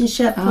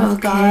relationship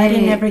with God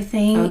and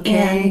everything.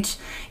 Okay.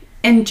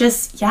 And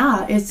just,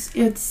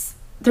 it's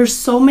there's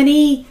so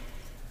many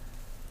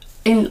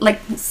in like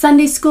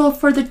Sunday school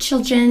for the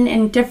children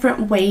and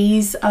different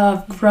ways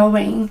of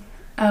growing,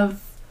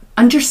 of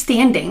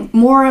understanding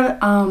more.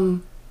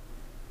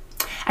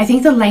 I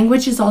think the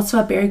language is also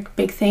a very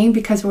big thing,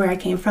 because where I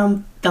came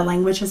from, the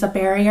language is a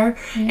barrier.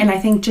 And I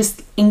think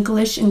just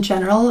English in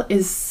general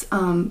is,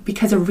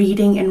 because of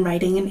reading and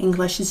writing in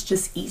English is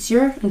just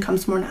easier and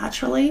comes more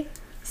naturally.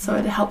 So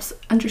it helps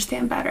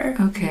understand better.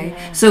 Okay.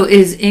 Yeah. So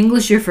is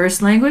English your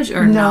first language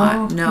or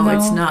not? No,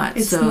 it's not.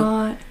 It's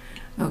not.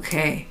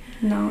 Okay.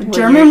 No, well,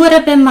 German would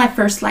have been my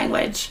first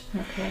language.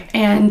 Okay.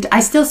 And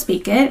I still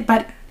speak it,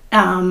 but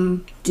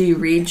do you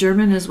read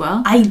German as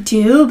well? I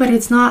do, but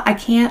it's not, I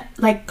can't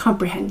like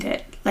comprehend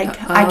it.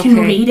 Like I can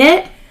read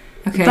it,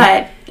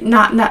 but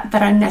not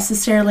that I'm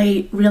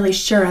necessarily really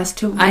sure as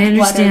to I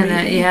understand what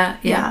I'm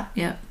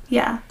reading.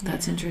 Yeah.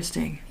 That's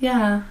interesting.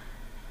 Yeah.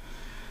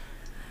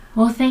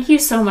 Well, thank you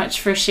so much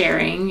for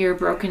sharing your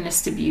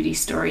brokenness to beauty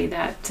story.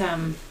 That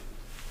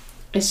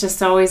it's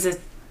just always a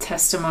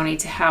testimony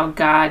to how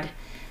God,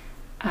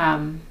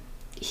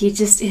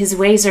 his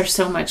ways are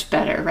so much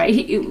better,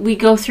 right? We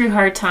go through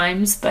hard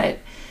times, but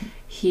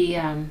he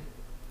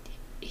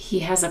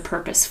has a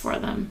purpose for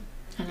them,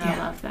 and I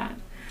love that.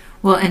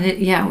 Well, and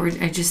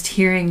we're just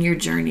hearing your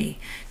journey,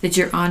 that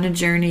you're on a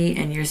journey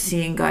and you're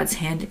seeing God's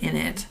hand in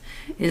it,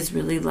 is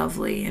really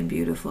lovely and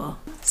beautiful.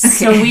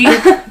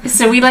 Okay.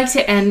 So we like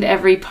to end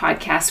every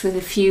podcast with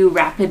a few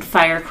rapid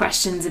fire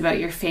questions about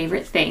your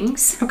favorite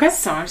things. Okay.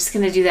 So I'm just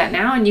going to do that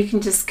now, and you can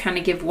just kind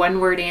of give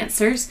one word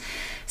answers.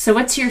 So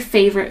what's your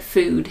favorite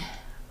food?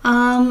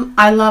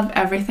 I love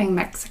everything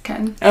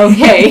Mexican.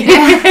 Okay.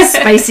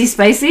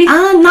 Spicy?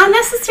 Not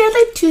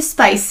necessarily too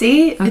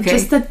spicy. Okay.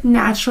 Just the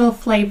natural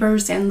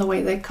flavors and the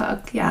way they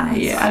cook. Yeah.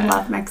 Nice. So I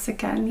love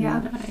Mexican. Yeah.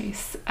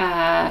 Nice.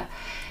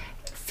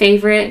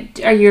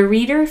 Favorite, are you a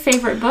reader?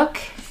 Favorite book?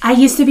 I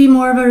used to be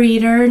more of a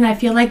reader, and I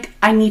feel like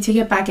I need to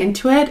get back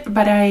into it,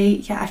 but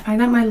I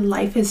find that my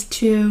life is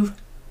too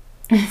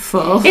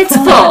full. It's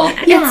full.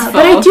 Yeah, it's full.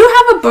 but I do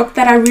have a book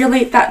that I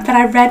really that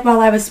I read while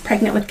I was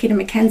pregnant with Katie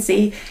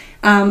McKenzie.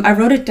 I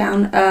wrote it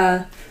down,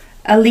 A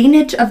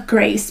Lineage of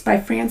Grace by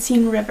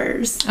Francine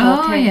Rivers.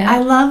 Oh, yeah. I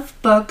love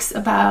books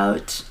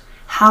about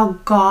how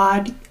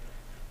God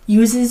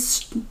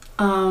uses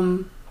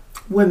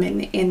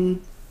women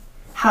in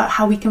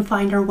how we can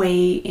find our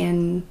way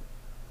in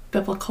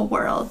biblical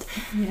world.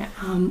 Yeah.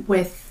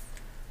 With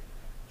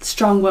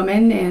strong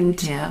women and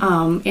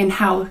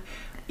how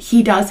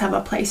he does have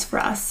a place for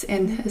us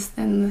in his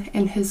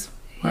world.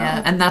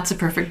 Yeah, and that's a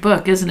perfect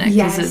book, isn't it?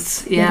 Yes,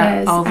 it's it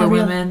is. all the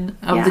women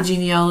of the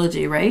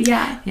genealogy, right?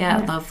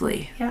 Yeah.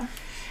 Lovely. Yeah.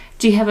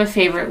 Do you have a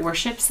favorite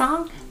worship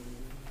song?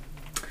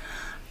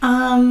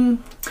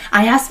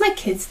 I asked my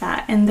kids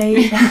that, and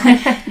they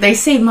they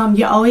say, "Mom,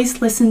 you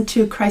always listen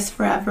to Christ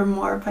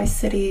Forevermore by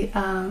City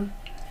of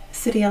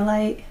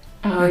Light."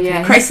 Oh,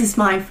 yeah. Christ is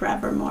mine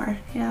forevermore.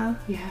 Yeah.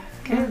 Yeah,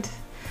 good.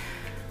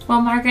 Well,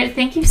 Margaret,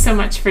 thank you so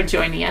much for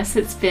joining us.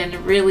 It's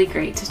been really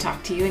great to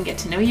talk to you and get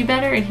to know you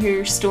better and hear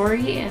your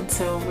story. And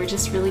so we're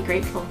just really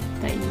grateful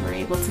that you were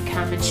able to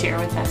come and share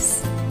with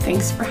us.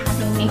 Thanks for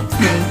having me.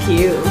 Thank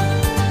you.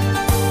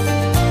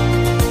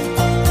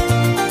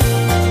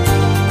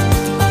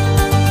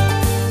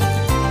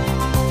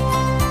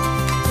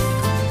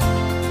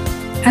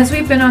 As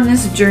we've been on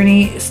this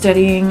journey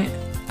studying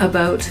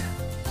about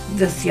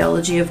the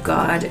theology of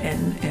God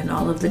and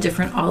all of the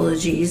different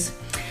ologies,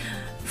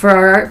 for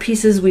our art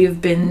pieces,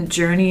 we've been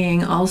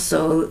journeying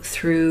also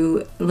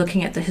through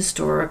looking at the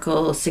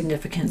historical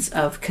significance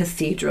of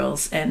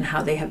cathedrals and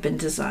how they have been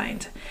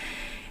designed.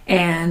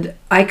 And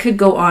I could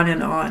go on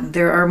and on.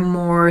 There are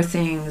more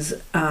things,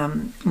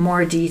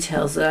 more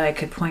details that I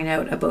could point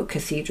out about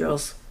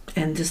cathedrals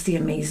and just the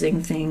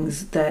amazing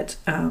things that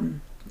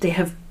they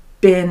have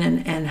been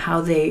and how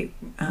they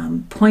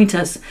point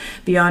us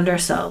beyond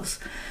ourselves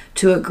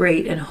to a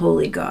great and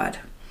holy God.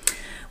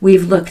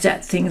 We've looked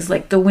at things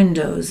like the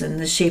windows and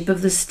the shape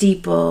of the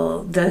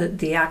steeple,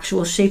 the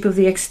actual shape of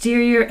the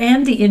exterior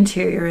and the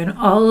interior, and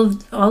all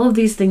of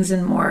these things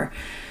and more.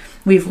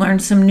 We've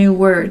learned some new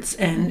words,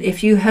 and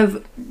if you're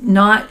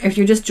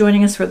just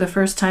joining us for the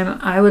first time,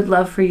 I would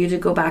love for you to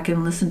go back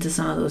and listen to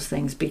some of those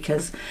things,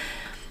 because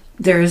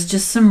there is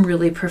just some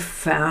really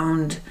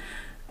profoundness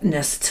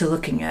to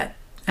looking at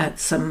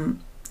some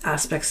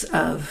aspects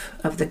of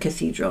the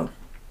cathedral.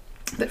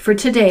 But for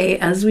today,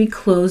 as we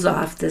close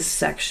off this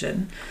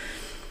section,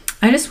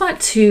 I just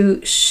want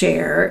to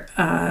share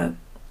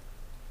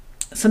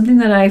something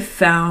that I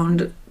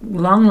found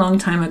long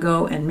time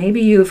ago, and maybe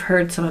you've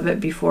heard some of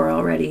it before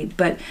already,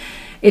 but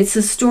it's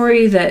a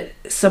story that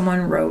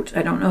someone wrote,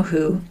 I don't know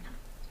who,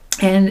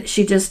 and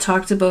she just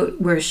talked about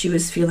where she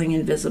was feeling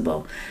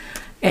invisible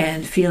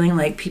and feeling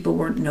like people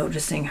weren't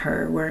noticing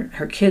her,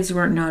 her kids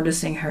weren't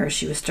noticing her.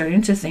 She was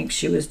starting to think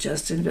she was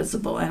just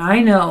invisible. And I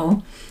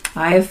know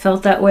I have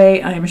felt that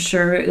way. I'm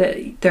sure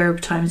that there are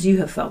times you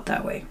have felt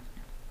that way.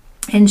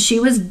 And she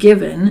was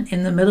given,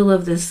 in the middle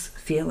of this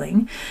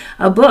feeling,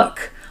 a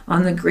book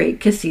on the great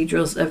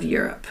cathedrals of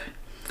Europe.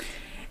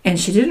 And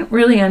she didn't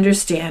really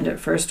understand at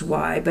first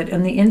why, but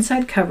on the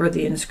inside cover,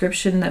 the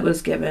inscription that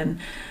was given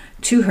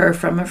to her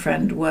from a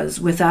friend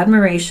was, "With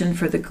admiration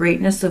for the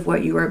greatness of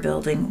what you are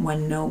building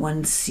when no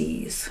one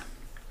sees."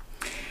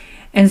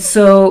 And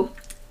so,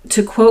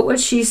 to quote what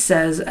she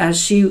says, as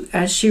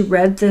she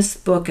read this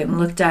book and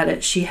looked at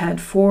it, she had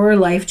 4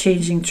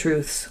 life-changing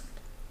truths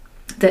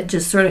that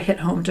just sort of hit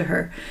home to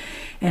her.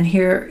 And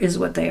here is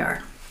what they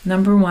are.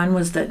 Number 1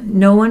 was that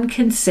no one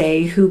can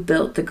say who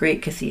built the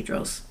great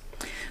cathedrals.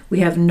 We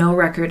have no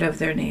record of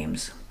their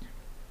names.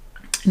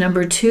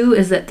 Number 2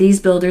 is that these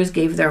builders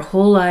gave their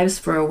whole lives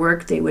for a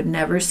work they would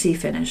never see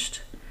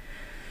finished.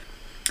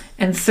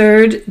 And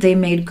third, they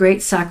made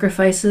great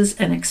sacrifices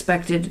and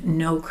expected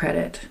no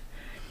credit.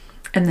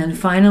 And then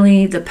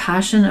finally, the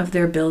passion of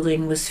their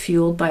building was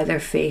fueled by their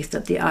faith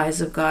that the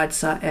eyes of God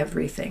saw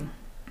everything.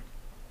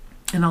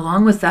 And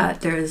along with that,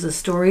 there is a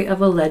story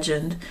of a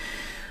legend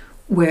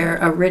where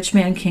a rich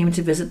man came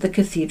to visit the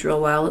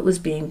cathedral while it was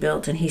being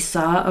built, and he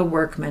saw a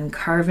workman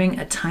carving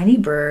a tiny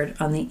bird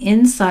on the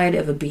inside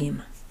of a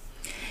beam.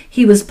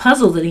 He was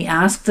puzzled, and he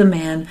asked the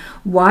man,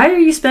 "Why are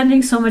you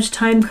spending so much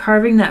time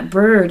carving that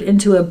bird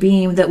into a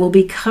beam that will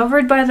be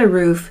covered by the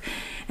roof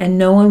and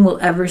no one will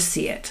ever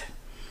see it?"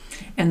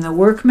 And the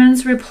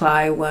workman's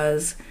reply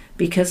was,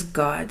 "Because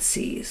God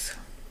sees."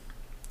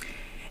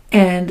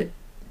 And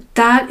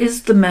that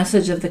is the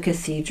message of the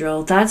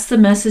cathedral. That's the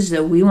message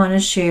that we want to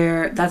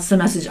share. That's the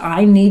message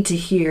I need to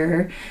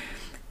hear.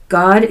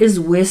 God is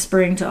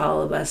whispering to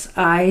all of us,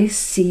 "I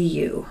see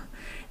you."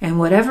 And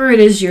whatever it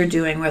is you're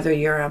doing, whether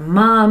you're a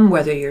mom,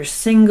 whether you're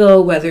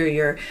single, whether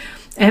you're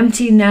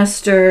empty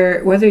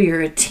nester, whether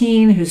you're a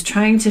teen who's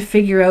trying to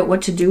figure out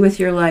what to do with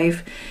your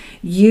life,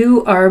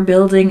 you are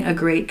building a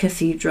great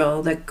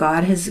cathedral that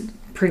God has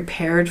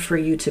prepared for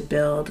you to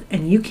build.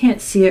 And you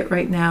can't see it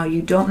right now.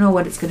 You don't know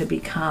what it's going to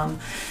become,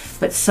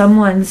 but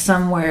someone,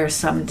 somewhere,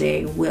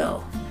 someday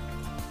will.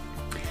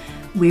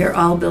 We are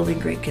all building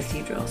great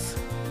cathedrals,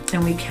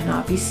 and we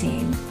cannot be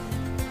seen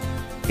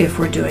if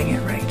we're doing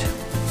it right.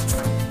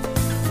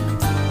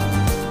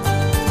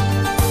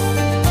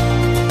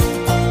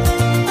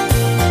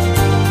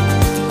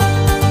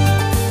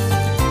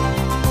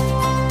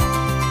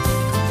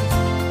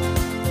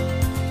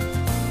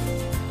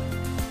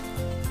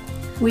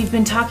 We've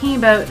been talking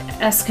about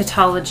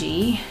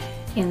eschatology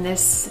in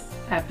this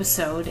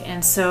episode,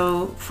 and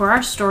so for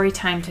our story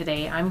time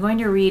today, I'm going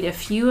to read a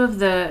few of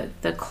the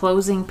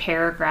closing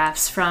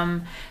paragraphs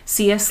from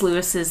C.S.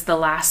 Lewis's The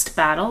Last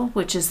Battle,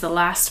 which is the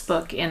last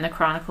book in the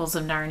Chronicles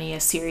of Narnia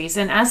series.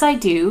 And as I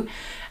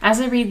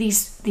read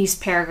these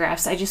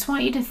paragraphs, I just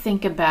want you to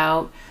think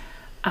about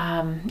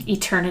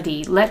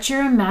eternity. Let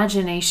your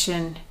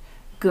imagination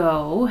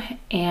go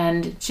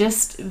and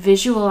just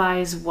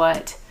visualize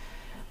what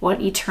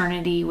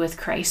eternity with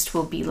Christ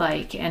will be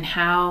like, and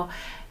how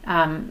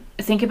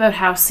think about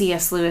how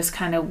C.S. Lewis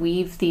kind of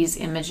weaved these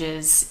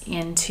images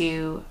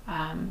into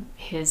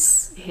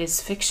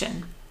his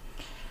fiction.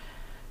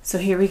 So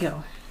here we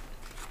go.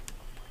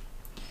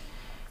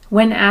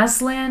 When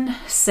Aslan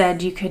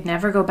said you could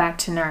never go back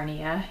to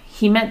Narnia,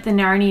 he meant the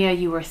Narnia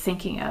you were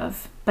thinking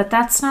of, but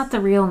that's not the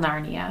real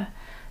Narnia.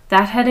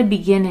 That had a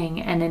beginning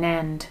and an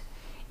end.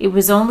 It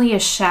was only a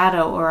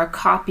shadow or a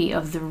copy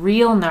of the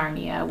real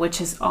Narnia, which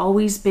has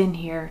always been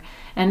here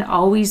and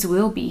always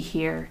will be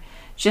here,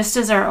 just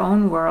as our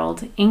own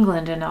world,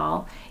 England and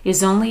all,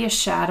 is only a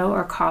shadow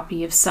or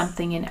copy of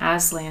something in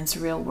Aslan's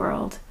real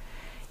world.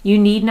 You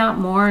need not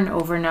mourn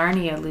over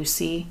Narnia,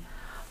 Lucy.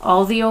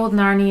 All the old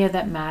Narnia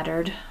that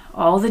mattered,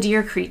 all the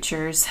dear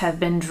creatures, have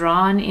been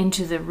drawn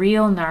into the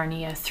real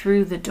Narnia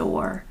through the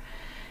door.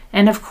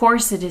 And of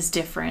course it is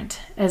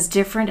different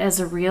as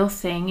a real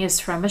thing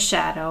is from a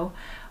shadow,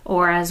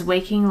 or as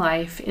waking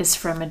life is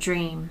from a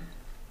dream.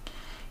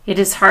 It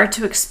is hard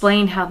to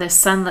explain how this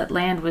sunlit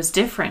land was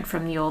different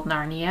from the old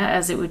Narnia,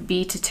 as it would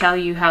be to tell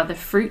you how the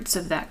fruits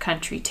of that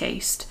country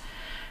taste.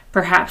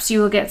 Perhaps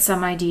you will get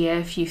some idea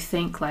if you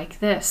think like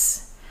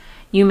this.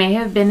 You may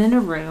have been in a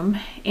room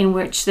in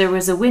which there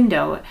was a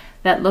window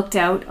that looked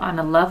out on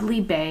a lovely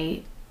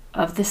bay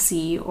of the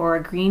sea or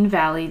a green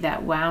valley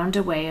that wound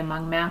away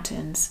among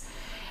mountains.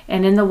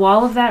 And in the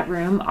wall of that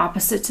room,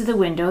 opposite to the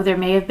window, there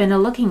may have been a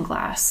looking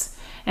glass.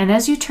 And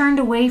as you turned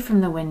away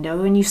from the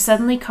window and you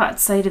suddenly caught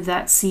sight of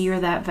that sea or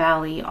that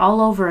valley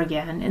all over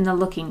again in the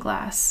looking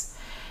glass,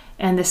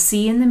 and the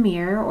sea in the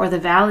mirror or the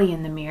valley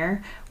in the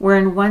mirror were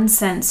in one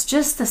sense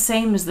just the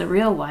same as the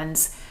real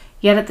ones,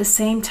 yet at the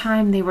same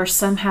time they were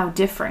somehow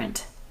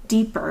different,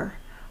 deeper,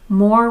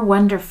 more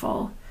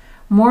wonderful,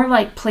 more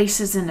like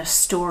places in a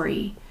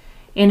story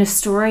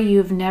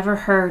you've never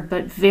heard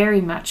but very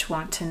much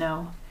want to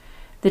know.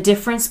 The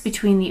difference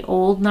between the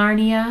old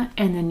Narnia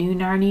and the new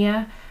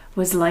Narnia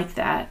was like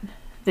that.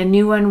 The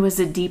new one was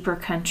a deeper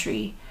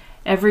country.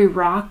 Every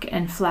rock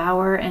and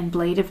flower and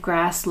blade of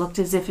grass looked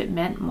as if it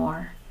meant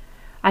more.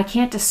 I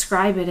can't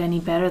describe it any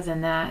better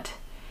than that.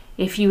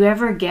 If you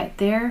ever get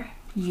there,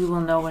 you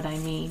will know what I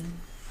mean.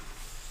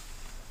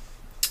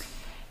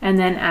 And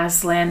then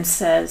Aslan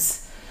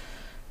says,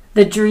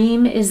 "The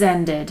dream is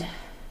ended.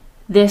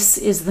 This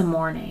is the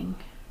morning."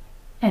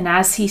 And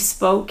as he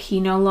spoke, he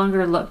no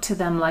longer looked to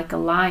them like a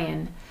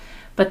lion,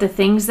 but the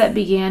things that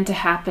began to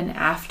happen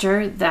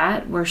after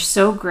that were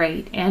so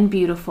great and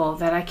beautiful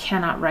that I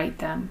cannot write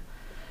them.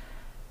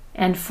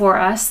 And for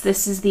us,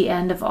 this is the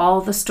end of all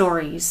the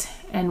stories,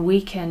 and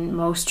we can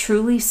most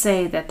truly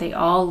say that they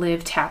all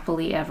lived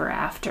happily ever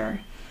after.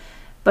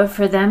 But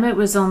for them, it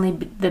was only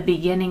the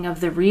beginning of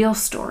the real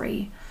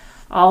story.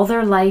 All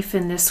their life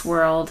in this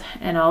world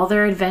and all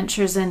their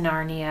adventures in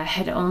Narnia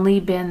had only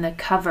been the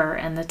cover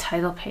and the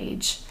title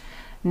page.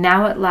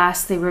 Now at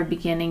last they were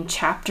beginning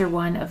chapter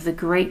 1 of the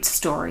great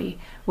story,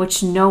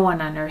 which no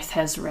one on earth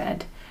has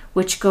read,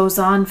 which goes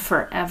on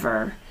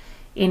forever,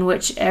 in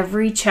which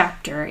every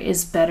chapter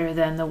is better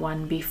than the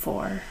one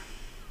before.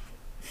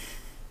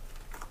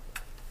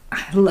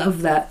 I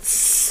love that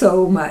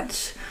so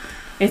much.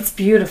 It's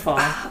beautiful.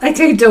 I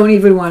don't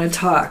even want to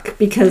talk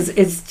because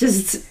it's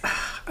just,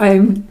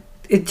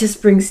 it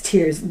just brings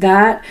tears.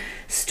 That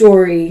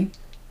story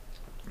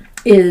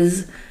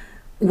is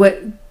what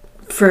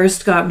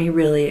first got me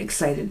really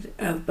excited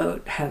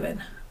about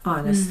heaven,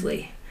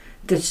 honestly.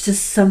 There's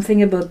just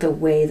something about the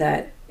way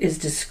that is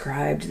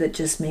described that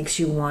just makes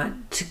you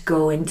want to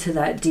go into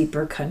that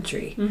deeper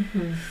country.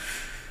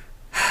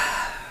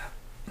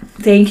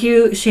 Thank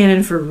you,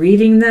 Shannon, for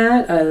reading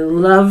that. I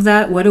love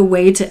that. What a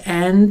way to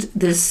end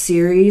this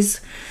series.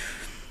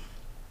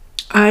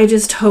 I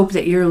just hope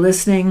that you're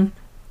listening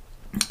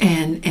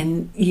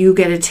and you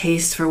get a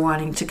taste for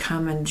wanting to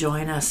come and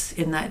join us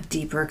in that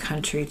deeper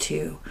country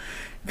too.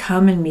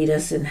 Come and meet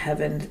us in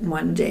heaven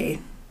one day.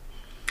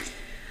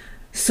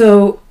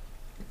 So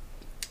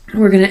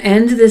we're going to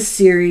end this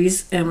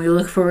series, and we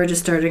look forward to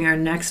starting our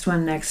next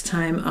one next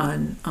time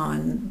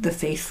on the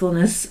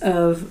faithfulness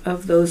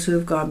of those who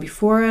have gone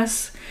before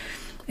us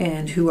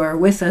and who are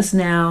with us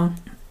now.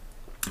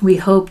 We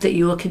hope that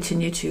you will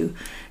continue to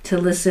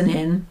listen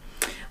in.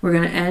 We're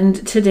going to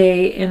end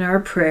today in our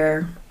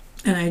prayer,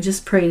 and I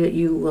just pray that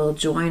you will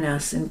join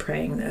us in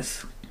praying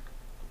this.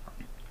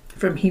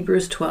 From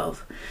Hebrews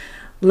 12.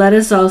 Let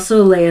us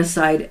also lay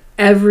aside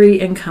every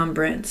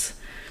encumbrance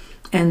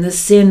and the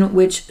sin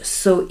which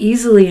so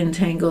easily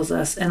entangles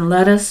us, and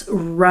let us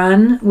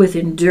run with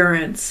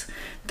endurance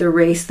the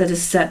race that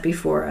is set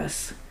before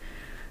us,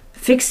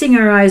 fixing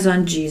our eyes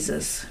on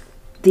Jesus,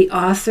 the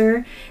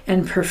author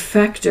and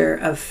perfecter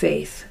of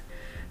faith,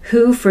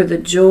 who for the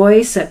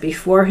joy set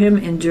before him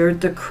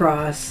endured the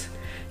cross,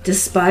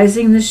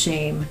 despising the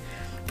shame,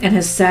 and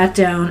has sat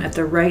down at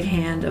the right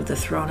hand of the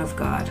throne of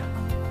God.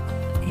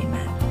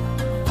 Amen.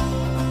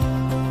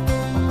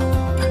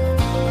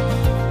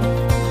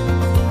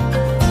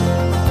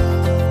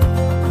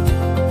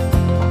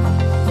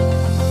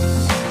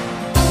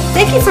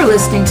 Thank you for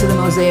listening to the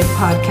Mosaic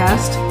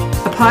Podcast,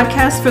 a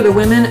podcast for the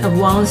women of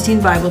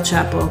Wallenstein Bible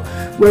Chapel,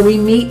 where we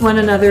meet one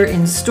another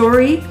in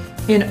story,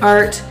 in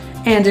art,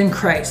 and in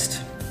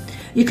Christ.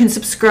 You can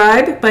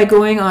subscribe by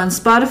going on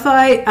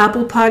Spotify,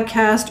 Apple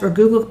Podcast, or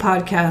Google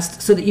Podcast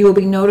so that you will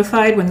be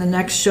notified when the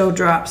next show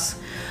drops.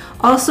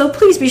 Also,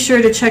 please be sure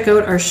to check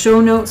out our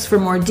show notes for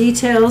more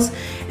details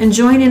and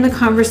join in the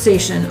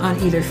conversation on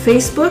either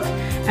Facebook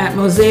at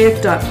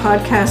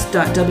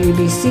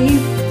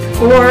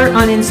mosaic.podcast.wbc or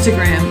on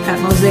Instagram at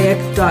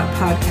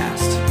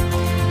mosaic.podcast.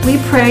 We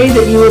pray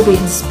that you will be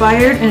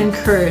inspired and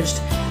encouraged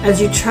as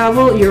you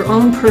travel your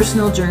own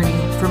personal journey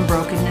from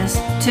brokenness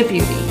to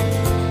beauty.